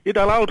 because it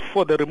allowed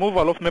for the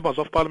removal of members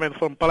of Parliament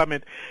from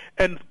Parliament,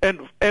 and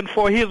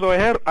for his or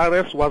her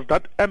arrest was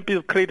that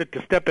MPs created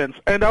disturbance.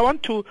 And I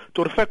want to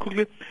refer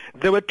quickly,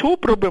 there were 2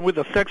 problems with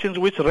the sections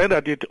which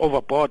rendered it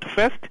overboard.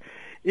 First,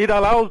 it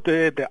allows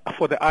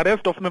for the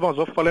arrest of members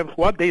of Parliament,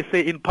 what they say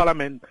in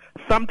Parliament,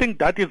 something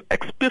that is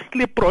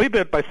explicitly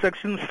prohibited by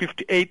Section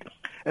 58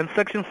 and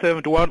Section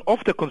 71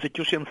 of the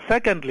Constitution.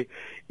 Secondly,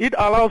 it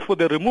allows for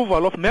the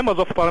removal of members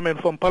of Parliament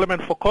from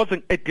Parliament for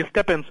causing a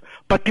disturbance,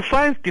 but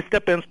defines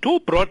disturbance too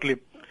broadly.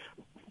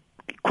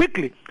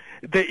 Quickly,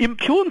 the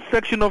impugned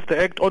section of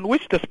the Act on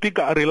which the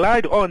Speaker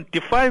relied on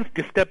defines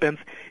disturbance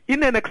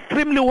in an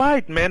extremely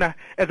wide manner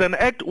as an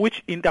act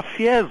which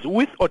interferes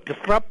with or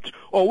disrupts,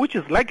 or which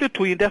is likely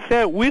to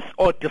interfere with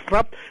or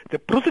disrupt the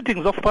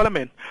proceedings of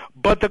Parliament.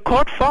 But the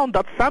court found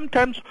that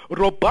sometimes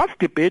robust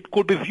debate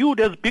could be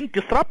viewed as being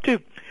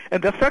disruptive,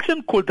 and the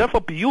section could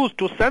therefore be used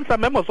to censor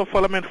members of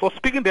Parliament for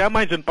speaking their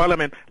minds in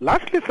Parliament.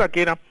 Lastly,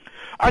 Sakina,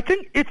 I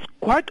think it's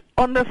quite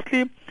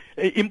honestly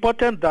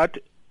important that,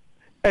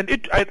 and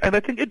I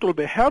think it will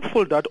be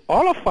helpful that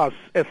all of us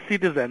as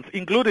citizens,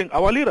 including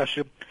our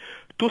leadership,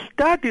 to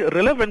study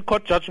relevant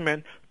court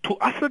judgment to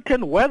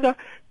ascertain whether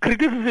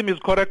criticism is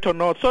correct or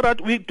not, so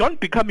that we don't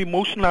become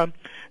emotional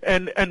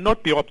and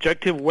not be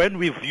objective when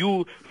we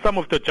view some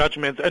of the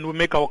judgments and we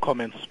make our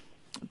comments.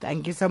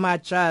 Thank you so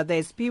much.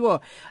 There's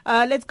Piwo.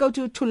 Let's go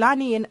to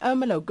Tulani in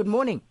Ermelo. Good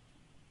morning.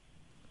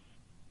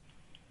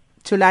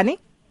 Tulani?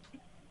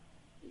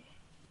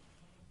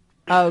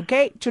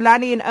 Okay,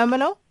 Tulani in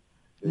Ermelo?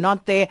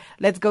 Not there.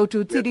 Let's go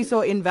to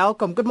Tidiso in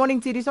Welkom. Good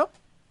morning, Tidiso.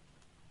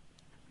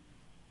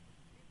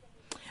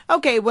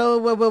 Okay,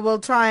 we'll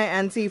try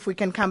and see if we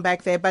can come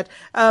back there. But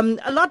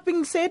a lot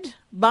being said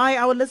by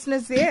our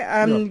listeners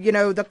there,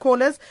 the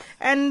callers.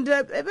 And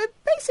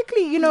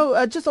basically,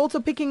 just also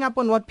picking up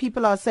on what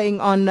people are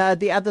saying on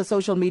the other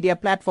social media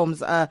platforms,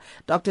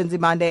 Dr.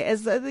 Nzimande,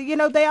 is,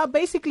 they are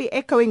basically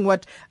echoing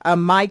what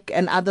Mike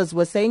and others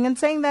were saying and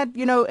saying that,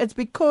 it's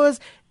because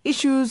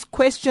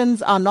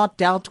questions are not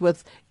dealt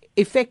with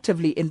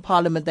effectively in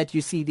Parliament that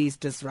you see these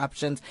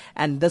disruptions,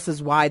 and this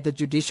is why the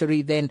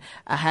judiciary then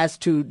has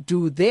to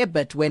do their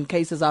bit when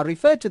cases are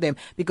referred to them,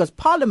 because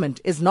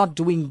Parliament is not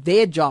doing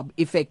their job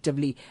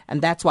effectively,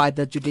 and that's why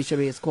the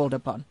judiciary is called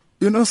upon.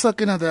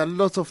 Sakina, there are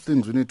lots of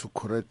things we need to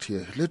correct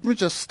here. Let me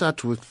just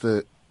start with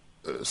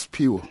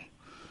Spiwo.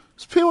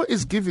 Spiwo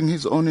is giving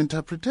his own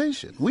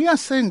interpretation. We are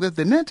saying that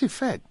the net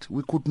effect,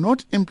 we could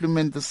not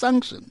implement the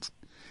sanctions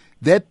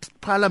that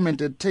Parliament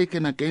had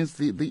taken against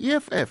the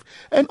EFF.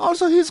 And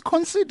also he's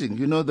conceding,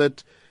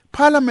 that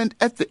Parliament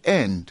at the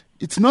end,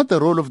 it's not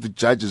the role of the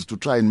judges to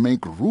try and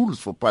make rules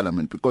for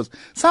Parliament, because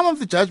some of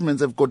the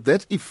judgments have got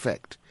that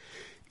effect.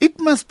 It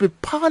must be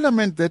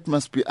Parliament that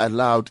must be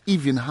allowed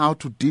even how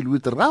to deal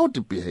with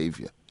rowdy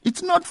behavior.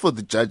 It's not for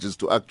the judges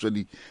to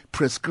actually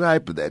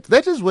prescribe that.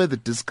 That is where the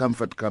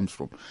discomfort comes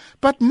from.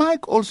 But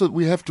Mike, also,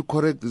 we have to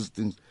correct these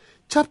things.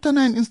 Chapter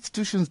 9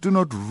 institutions do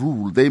not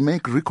rule, they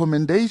make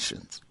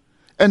recommendations.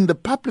 And the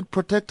public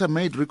protector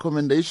made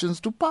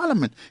recommendations to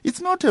Parliament. It's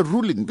not a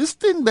ruling. This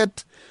thing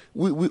that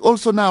we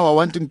also now are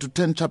wanting to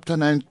turn Chapter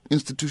 9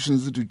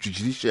 institutions into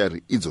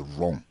judiciary is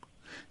wrong.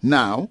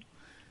 Now,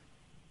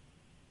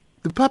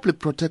 the public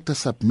protector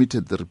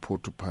submitted the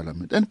report to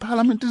Parliament, and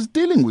Parliament is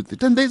dealing with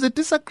it. And there's a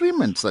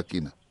disagreement,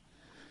 Sakina.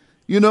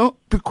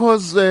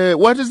 Because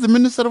what is the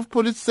Minister of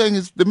Police saying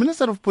is, the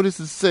Minister of Police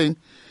is saying,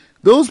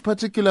 those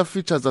particular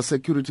features are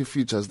security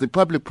features. The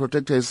public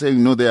protector is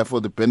saying, no, they are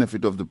for the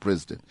benefit of the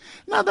president.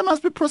 Now, there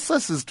must be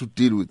processes to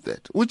deal with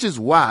that, which is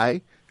why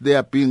they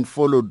are being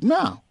followed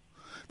now.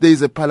 There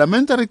is a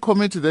parliamentary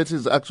committee that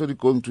is actually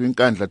going to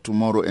Nkandla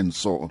tomorrow and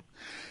so on.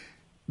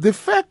 The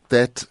fact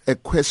that a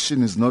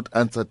question is not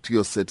answered to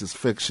your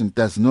satisfaction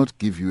does not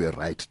give you a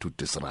right to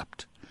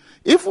disrupt.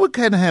 If we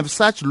can have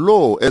such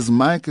law as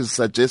Mike is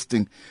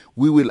suggesting,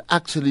 we will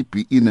actually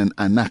be in an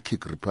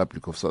anarchic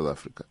Republic of South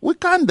Africa. We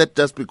can't that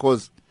just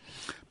because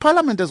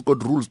Parliament has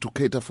got rules to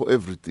cater for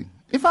everything.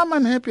 If I'm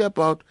unhappy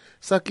about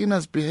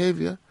Sakina's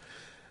behavior,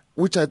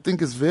 which I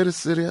think is very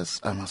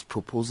serious, I must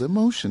propose a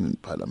motion in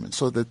Parliament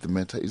so that the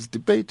matter is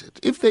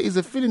debated. If there is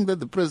a feeling that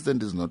the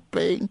president is not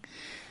paying,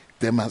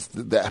 there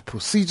are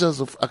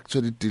procedures of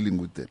actually dealing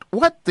with that.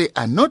 What they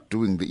are not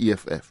doing, the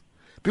EFF,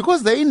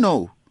 because they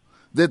know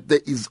that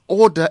there is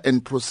order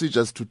and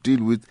procedures to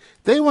deal with,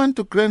 they want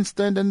to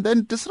grandstand and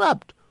then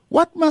disrupt.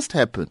 What must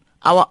happen?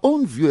 Our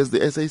own view as the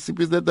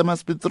SACP is that they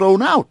must be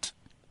thrown out.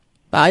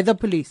 By the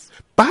police?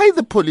 By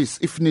the police,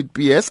 if need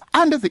be, yes,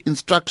 under the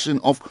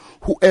instruction of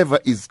whoever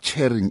is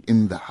chairing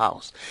in the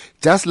House.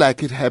 Just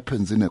like it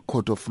happens in a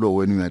court of law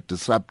when you are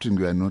disrupting,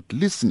 you are not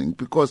listening,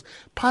 because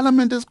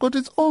Parliament has got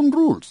its own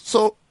rules.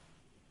 So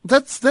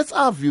that's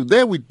our view.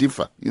 There we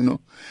differ,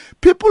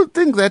 People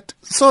think that,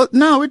 so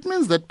now it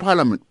means that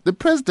Parliament, the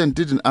president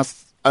didn't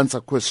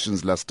answer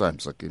questions last time,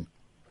 Sakin.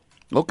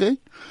 Okay?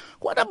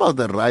 What about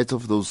the rights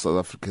of those South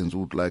Africans who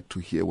would like to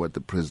hear what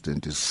the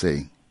president is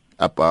saying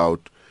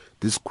about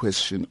this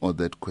question or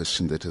that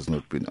question that has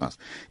not been asked?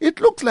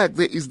 It looks like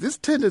there is this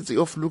tendency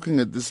of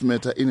looking at this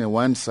matter in a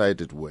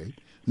one-sided way,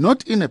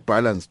 not in a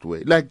balanced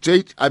way. Like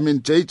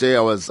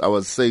JJ, I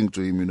was saying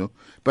to him,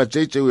 but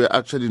JJ, we're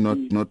actually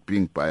not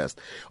being biased.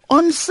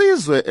 On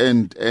Sizwe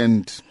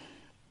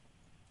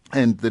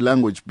and the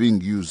language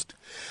being used,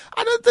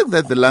 I don't think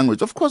that the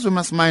language, of course we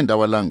must mind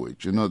our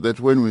language, that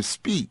when we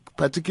speak,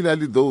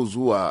 particularly those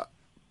who are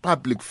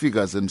public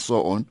figures and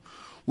so on,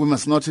 we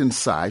must not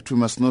incite, we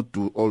must not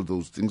do all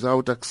those things. I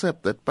would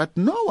accept that, but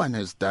no one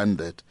has done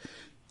that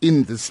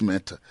in this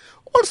matter.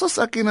 Also,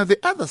 Sakina, the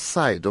other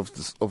side of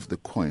the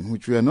coin,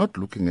 which we are not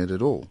looking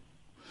at all,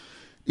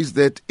 is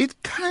that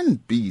it can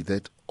be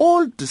that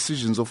all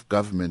decisions of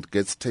government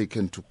gets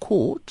taken to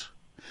court,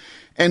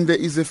 and there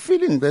is a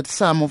feeling that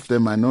some of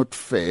them are not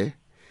fair.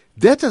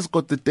 That has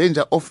got the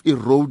danger of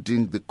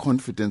eroding the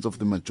confidence of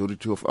the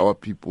majority of our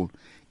people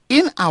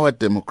in our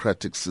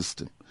democratic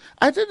system.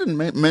 I didn't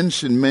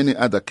mention many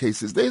other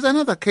cases. There is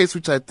another case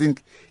which I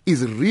think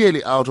is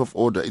really out of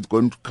order. It's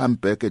going to come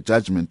back a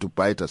judgment to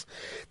bite us.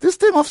 This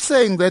thing of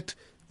saying that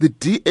the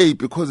DA,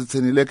 because it's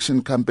an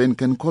election campaign,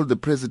 can call the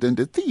president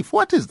a thief.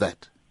 What is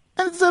that?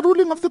 And it's a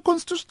ruling of the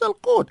Constitutional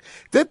Court.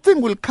 That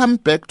thing will come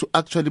back to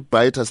actually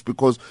bite us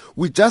because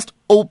we're just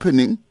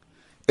opening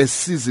a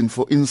season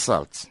for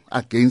insults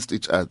against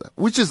each other,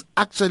 which is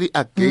actually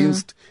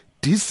against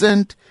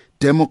decent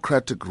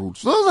democratic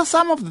rules. Those are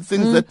some of the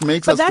things that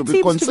makes us to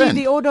be concerned. But that seems to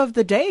be the order of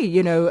the day.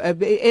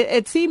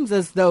 It seems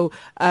as though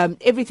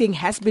everything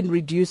has been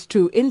reduced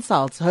to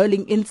insults,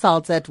 hurling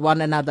insults at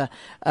one another.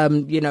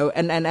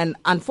 And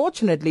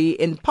unfortunately,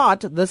 in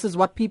part, this is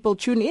what people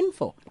tune in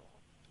for.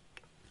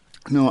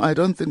 No, I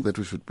don't think that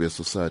we should be a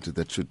society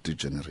that should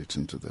degenerate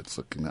into that,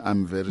 Sakina.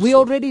 We're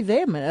already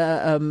there,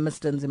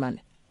 Mr. Nzimande.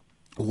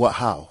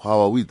 How? How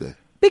are we there?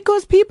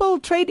 Because people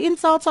trade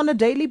insults on a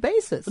daily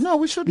basis. No,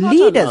 we should not.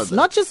 Leaders,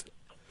 not just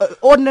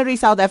ordinary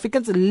South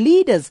Africans,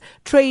 leaders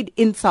trade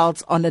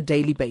insults on a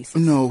daily basis.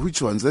 No,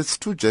 which ones? That's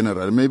too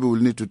general. Maybe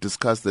we'll need to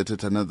discuss that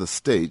at another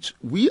stage.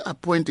 We are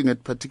pointing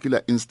at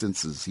particular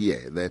instances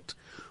here that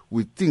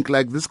we think,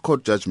 like this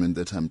court judgment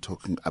that I'm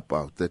talking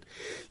about, that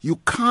you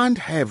can't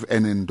have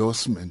an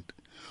endorsement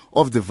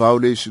of the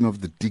violation of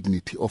the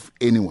dignity of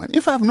anyone.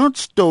 If I've not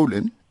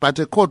stolen, but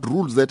a court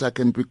rules that I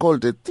can be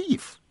called a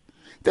thief,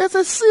 there's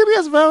a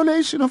serious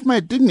violation of my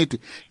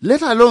dignity,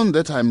 let alone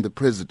that I'm the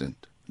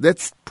president.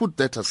 Let's put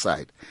that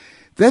aside.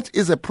 That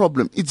is a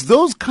problem. It's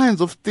those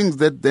kinds of things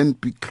that then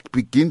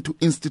begin to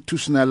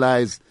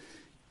institutionalize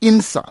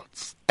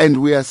insults.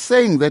 And we are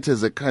saying that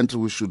as a country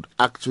we should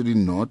actually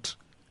not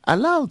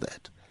allow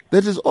that.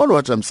 That is all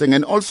what I'm saying.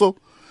 And also,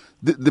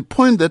 the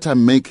point that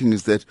I'm making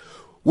is that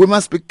we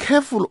must be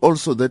careful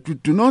also that we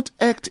do not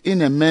act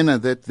in a manner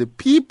that the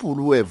people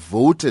who have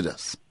voted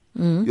us,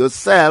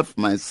 yourself,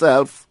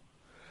 myself,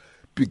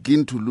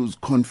 begin to lose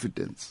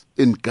confidence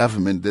in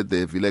government that they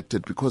have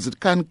elected because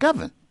it can't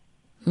govern.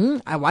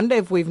 I wonder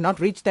if we've not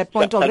reached that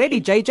point already,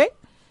 JJ?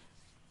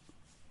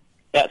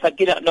 Yeah,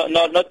 Sakina, no,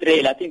 not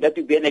really. I think that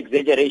would be an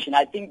exaggeration.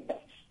 I think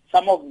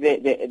some of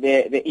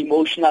the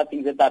emotional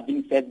things that are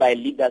being said by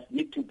leaders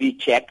need to be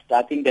checked.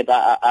 I think that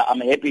I'm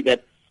happy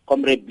that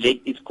Comrade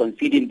Blake is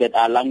conceding that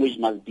our language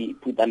must be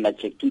put under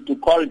check. To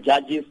call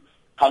judges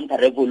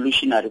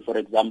counter-revolutionary, for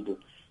example,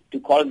 to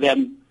call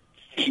them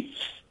thieves,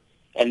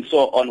 and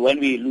so on when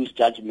we lose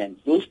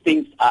judgments. Those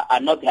things are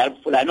not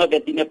helpful. I know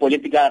that in a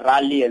political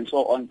rally and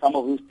so on, some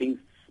of those things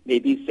may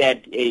be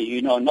said,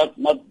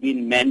 not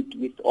being meant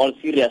with all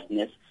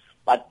seriousness,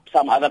 but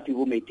some other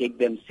people may take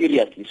them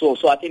seriously. So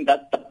I think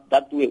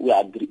that we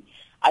agree.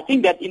 I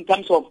think that in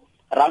terms of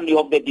rounding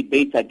off the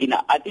debates again,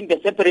 I think the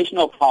separation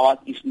of powers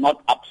is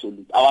not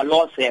absolute. Our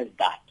law says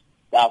that.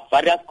 There are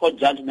various court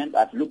judgments,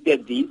 I've looked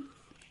at these,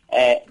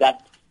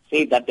 that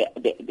say that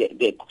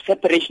the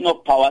separation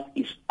of powers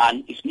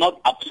is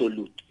not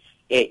absolute.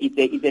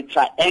 It's a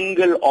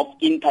triangle of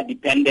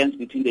interdependence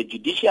between the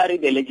judiciary,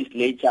 the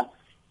legislature,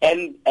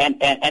 and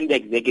the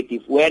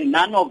executive, where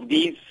none of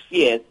these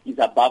spheres is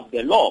above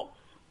the law.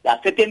 There are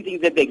certain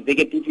things that the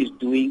executive is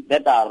doing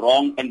that are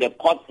wrong, and the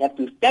courts have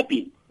to step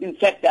in. In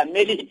fact,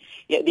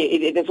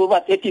 there's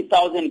over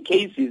 30,000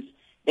 cases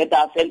that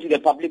are sent to the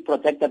public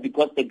protector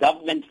because the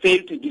government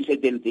failed to do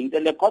certain things,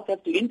 and the courts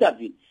have to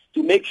intervene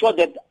to make sure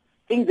that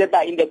things that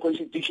are in the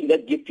Constitution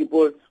that give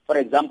people, for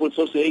example,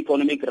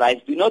 socio-economic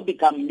rights do not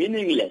become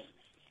meaningless.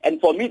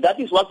 And for me, that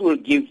is what will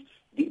give,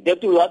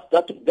 that's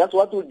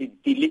what will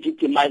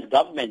delegitimize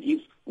government if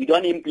we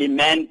don't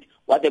implement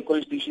what the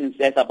Constitution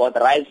says about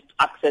rights,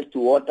 access to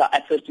water,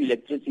 access to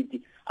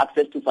electricity,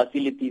 access to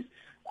facilities,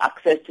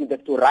 access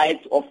to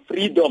rights of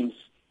freedoms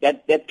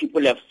that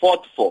people have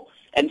fought for.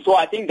 And so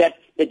I think that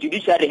the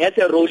judiciary has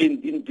a role in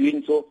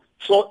doing so.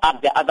 So are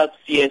the other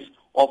spheres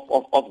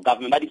of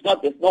government.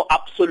 But there's no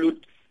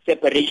absolute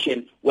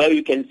separation where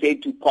you can say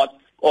to court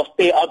or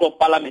stay out of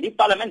parliament. If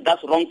parliament does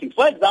wrong things,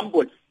 for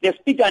example, the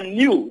speaker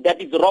knew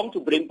that it's wrong to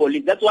bring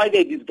police. That's why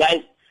they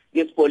disguised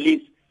this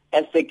police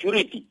as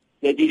security.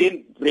 They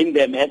didn't bring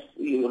them as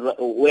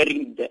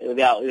wearing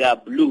their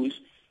blues.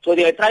 So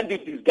they were trying to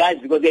disguise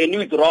because they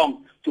knew it's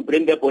wrong to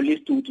bring the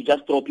police to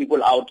just throw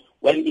people out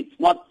when it's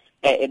not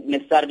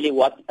necessarily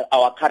what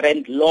our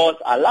current laws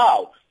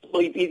allow. So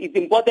it's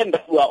important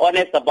that we are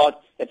honest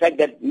about the fact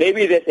that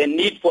maybe there's a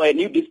need for a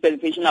new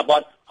dispensation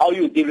about how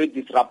you deal with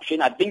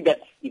disruption. I think that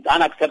it's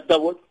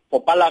unacceptable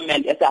for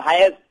Parliament as the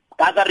highest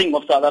gathering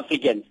of South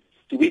Africans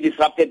to be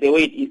disrupted the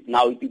way it is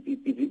now. It's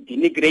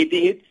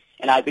denigrating it,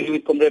 and I agree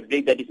with Comrade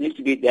Blake that it needs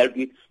to be dealt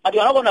with. But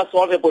you're not going to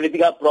solve a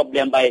political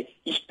problem by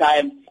each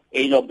time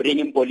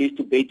bringing police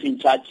to bear to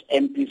charge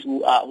MPs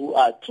who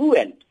are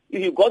truant.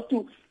 If you got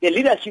to, the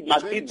leadership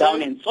must sit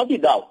down and sort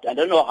it out. I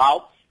don't know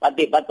how. But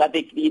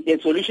the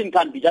solution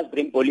can't be just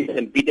bring police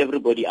and beat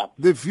everybody up.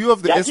 The view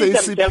of the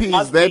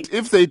SACP is that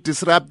if they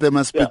disrupt, they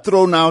must be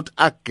thrown out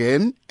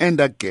again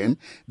and again.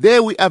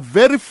 There we are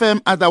very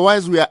firm,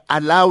 otherwise we are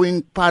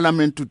allowing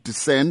Parliament to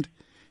descend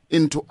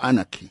into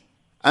anarchy.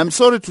 I'm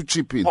sorry to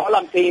chip in. All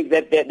I'm saying is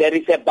that there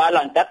is a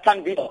balance. That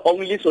can't be the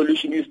only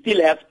solution. You still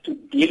have to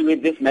deal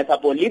with this matter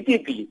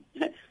politically.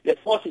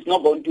 the force is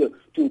not going to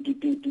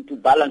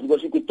balance,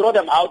 because you could throw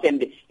them out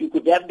and you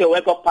could have the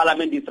work of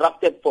Parliament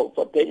disrupted for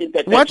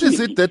perpetuity. What is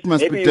it that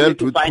must be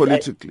dealt with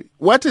politically?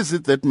 What is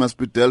it that must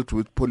be dealt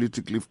with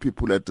politically if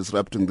people are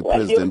disrupting the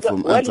president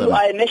from answering? You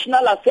are a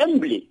National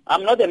Assembly.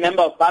 I'm not a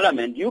member of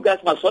Parliament. You guys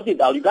must sort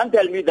it out. You can't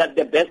tell me that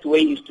the best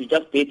way is to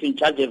just stay in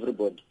charge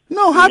everybody.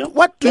 No,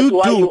 what do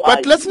you do?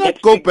 But let's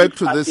not go back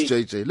to this,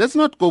 JJ. Let's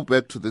not go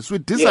back to this. We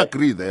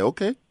disagree there,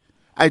 okay?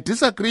 I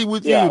disagree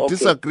with you, you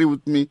disagree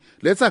with me.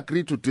 Let's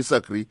agree to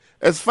disagree.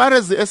 As far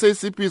as the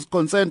SACP is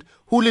concerned,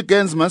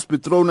 hooligans must be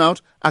thrown out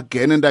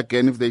again and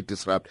again if they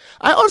disrupt.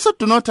 I also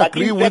do not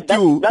agree with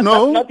you. That's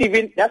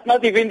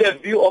not even the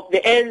view of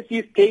the ANC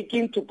is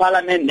taking to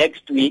Parliament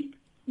next week.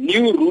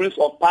 New rules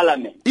of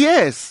Parliament.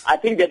 Yes. I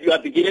think that you are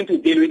beginning to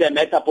deal with the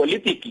matter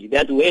politically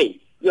that way.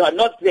 You are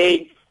not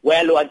saying,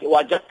 well, we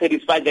are just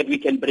satisfied that we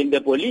can bring the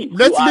police.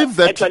 Let's leave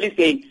that. Actually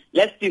saying,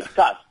 let's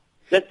discuss.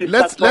 Let's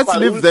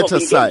leave that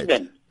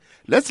aside.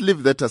 Let's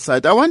leave that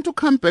aside. I want to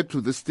come back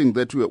to this thing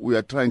that we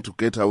are trying to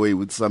get away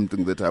with,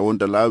 something that I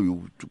won't allow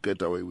you to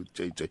get away with,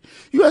 JJ.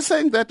 You are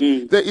saying that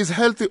there is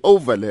healthy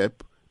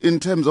overlap in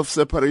terms of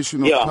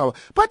separation of power,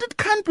 but it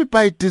can't be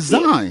by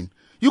design.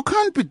 You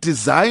can't be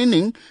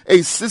designing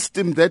a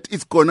system that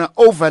is going to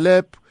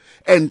overlap,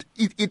 and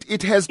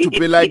it has to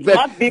be like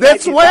that.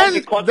 That's when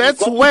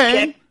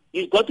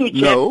you've got to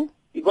check. No.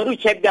 You've got to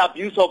check the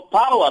abuse of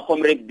power,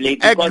 Comrade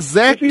Blade. Because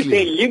exactly. If you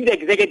say leave the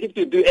executive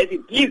to do as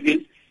it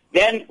pleases,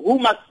 then who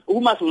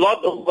must lord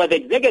over the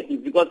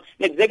executive? Because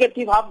the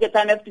executive half the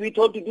time has to be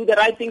told to do the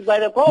right things by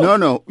the court.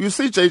 No. You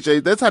see,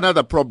 JJ, that's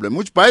another problem,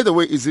 which, by the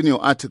way, is in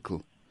your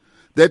article,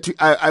 that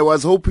I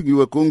was hoping you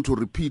were going to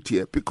repeat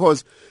here,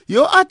 because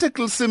your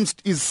article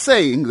is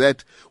saying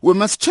that we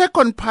must check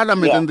on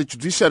Parliament and the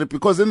judiciary,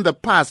 because in the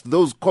past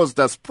those caused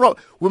us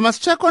we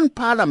must check on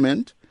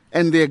Parliament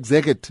and the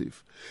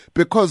executive,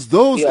 because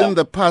those in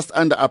the past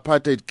under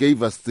apartheid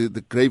gave us the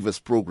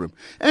gravest program.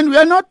 And we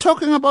are not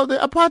talking about the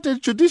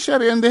apartheid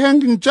judiciary and the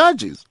hanging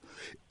judges.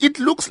 It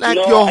looks like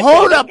your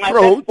whole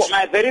approach...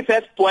 My very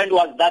first point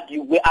was that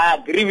I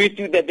agree with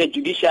you that the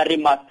judiciary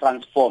must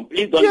transform.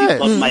 Please don't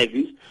discuss my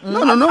views.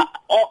 No.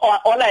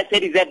 All I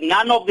said is that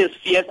none of the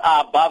spheres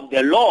are above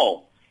the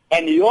law.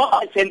 And your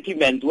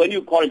sentiment when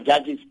you call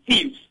judges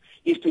thieves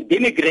is to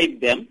denigrate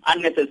them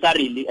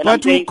unnecessarily. And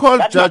but who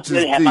called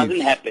judges thieves?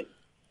 Doesn't happen.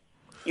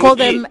 Call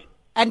them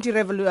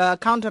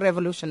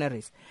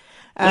counter-revolutionaries.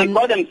 We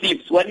call them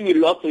thieves. When we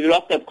lost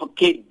the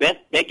case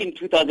back in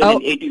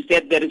 2008, you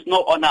said there is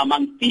no honor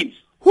among thieves.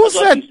 Who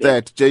said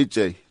that,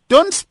 JJ?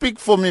 Don't speak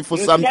for me for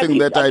something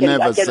that I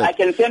never said. I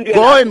can send you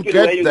Go and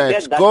get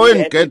that. Go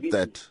and get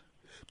that.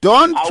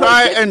 Don't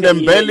try and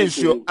embellish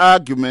your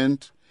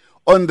argument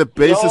on the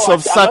basis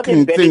of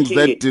sucking things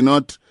that do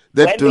not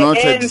exist.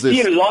 When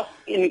the ANC lost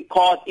in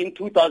court in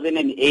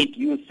 2008,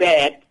 you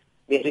said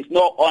there is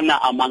no honor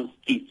among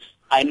thieves.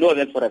 I know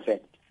that for a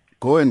fact.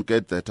 Go and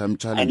get that. I'm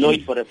challenging. I know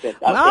it for a fact.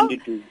 I'll send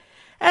it to you.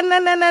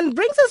 And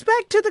brings us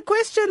back to the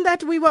question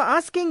that we were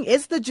asking,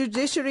 is the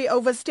judiciary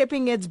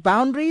overstepping its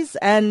boundaries?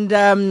 And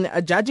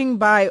judging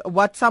by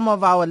what some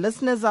of our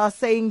listeners are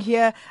saying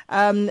here,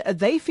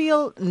 they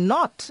feel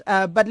not.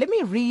 But let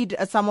me read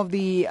some of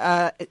the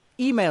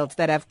emails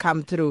that have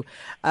come through.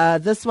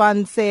 This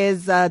one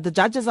says, the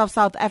judges of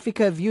South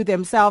Africa view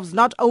themselves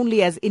not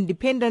only as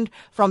independent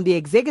from the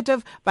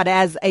executive, but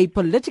as a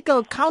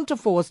political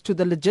counterforce to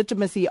the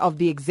legitimacy of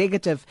the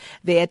executive.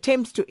 Their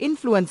attempts to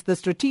influence the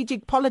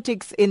strategic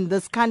politics in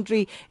this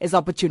country is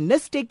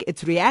opportunistic,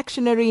 it's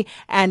reactionary,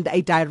 and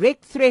a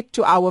direct threat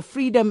to our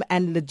freedom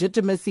and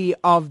legitimacy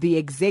of the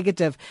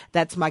executive.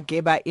 That's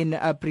Mageba in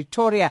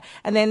Pretoria.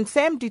 And then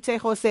Sam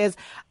Ditsejo says,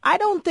 I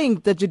don't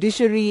think the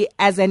judiciary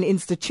as an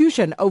institution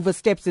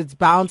oversteps its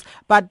bounds,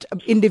 but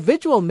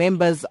individual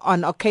members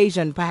on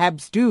occasion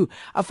perhaps do.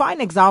 A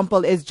fine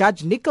example is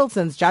Judge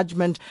Nicholson's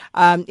judgment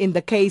in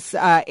the case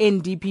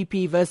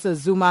NDPP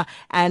versus Zuma,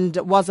 and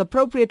was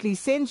appropriately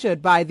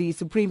censured by the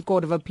Supreme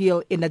Court of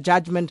Appeal in a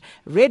judgment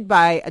read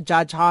by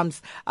Judge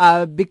Harms.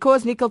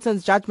 Because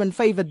Nicholson's judgment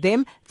favored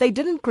them, they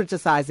didn't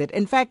criticize it.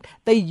 In fact,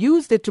 they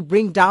used it to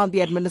bring down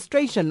the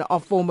administration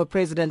of former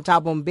President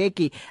Thabo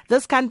Mbeki.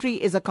 This country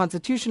is a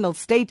constitutional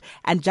state,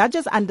 and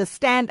judges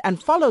understand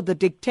and follow the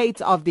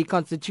dictates of the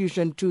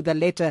Constitution to the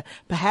letter.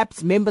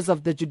 Perhaps members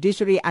of the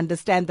judiciary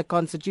understand the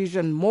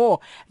Constitution more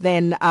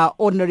than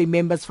ordinary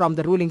members from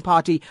the ruling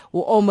party,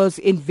 who almost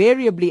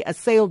invariably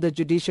assail the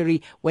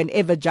judiciary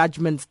whenever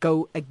judgments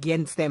go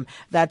against them.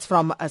 That's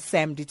from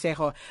Sam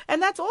Ditsejo. And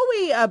that's all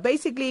we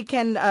basically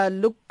can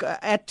look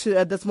at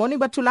this morning.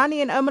 But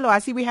Tulani and Ermelo, I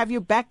see we have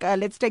you back.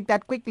 Let's take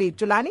that quickly.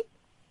 Tulani?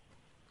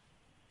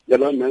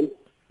 Hello, ma'am.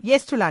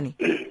 Yes, Tulani.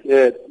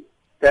 Yes,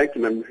 thank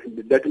you, ma'am.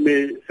 Let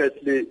me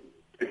firstly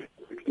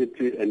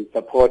and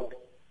support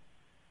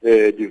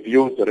the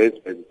views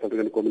raised by the South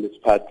African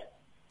Communist Party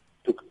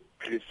to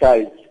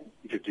criticize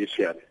the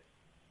judiciary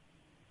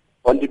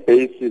on the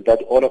basis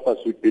that all of us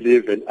would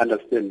believe and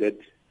understand that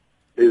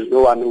there is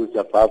no one who is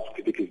above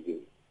criticism.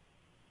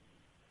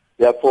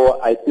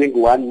 Therefore, I think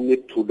one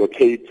needs to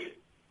locate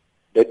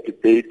that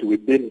debate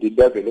within the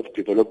level of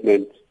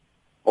development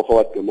of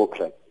our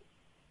democracy.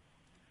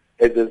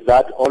 As is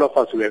that, all of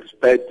us will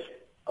expect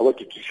our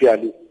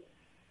judiciary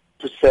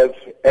to serve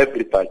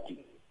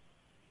everybody,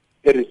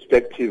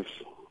 irrespective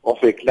of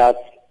a class,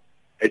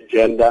 a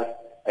gender,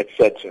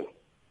 etc.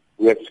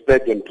 We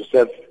expect them to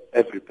serve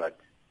everybody.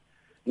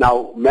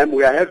 Now, ma'am,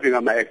 we are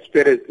having my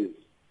experiences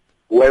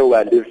where we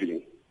are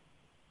living.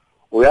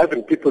 We are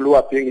having people who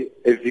are being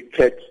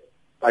evicted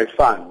by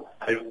farm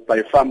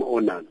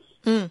owners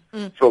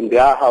from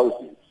their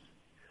houses.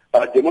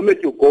 But the moment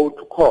you go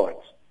to court,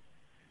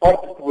 all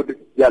people,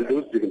 they are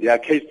losing their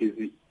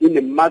cases in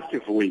a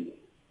massive way.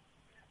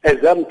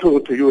 As I'm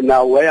talking to you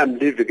now, where I'm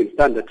living in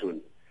Standerton,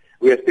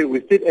 we're still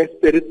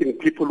experiencing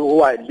people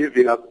who are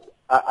living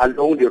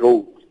along the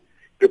road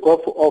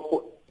because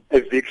of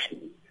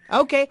eviction.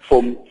 Okay.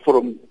 From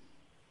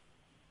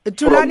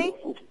Tulani?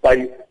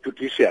 By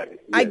judiciary. Yes.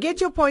 I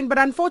get your point, but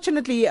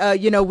unfortunately,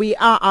 we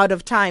are out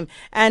of time.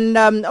 And,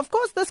 of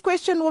course, this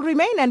question will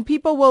remain and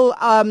people will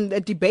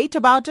debate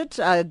about it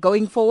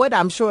going forward,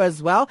 I'm sure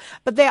as well.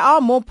 But there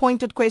are more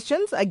pointed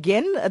questions,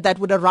 again, that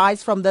would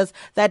arise from this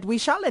that we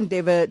shall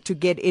endeavor to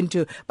get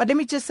into. But let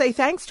me just say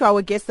thanks to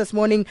our guests this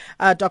morning,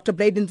 Dr.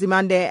 Blade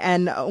Nzimande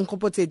and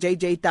Onkgopotse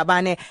JJ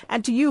Tabane,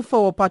 and to you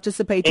for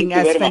participating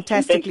as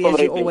fantastically as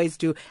you always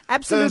do.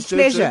 Absolute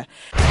pleasure.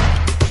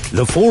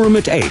 The Forum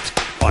at 8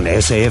 on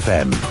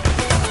SAFM.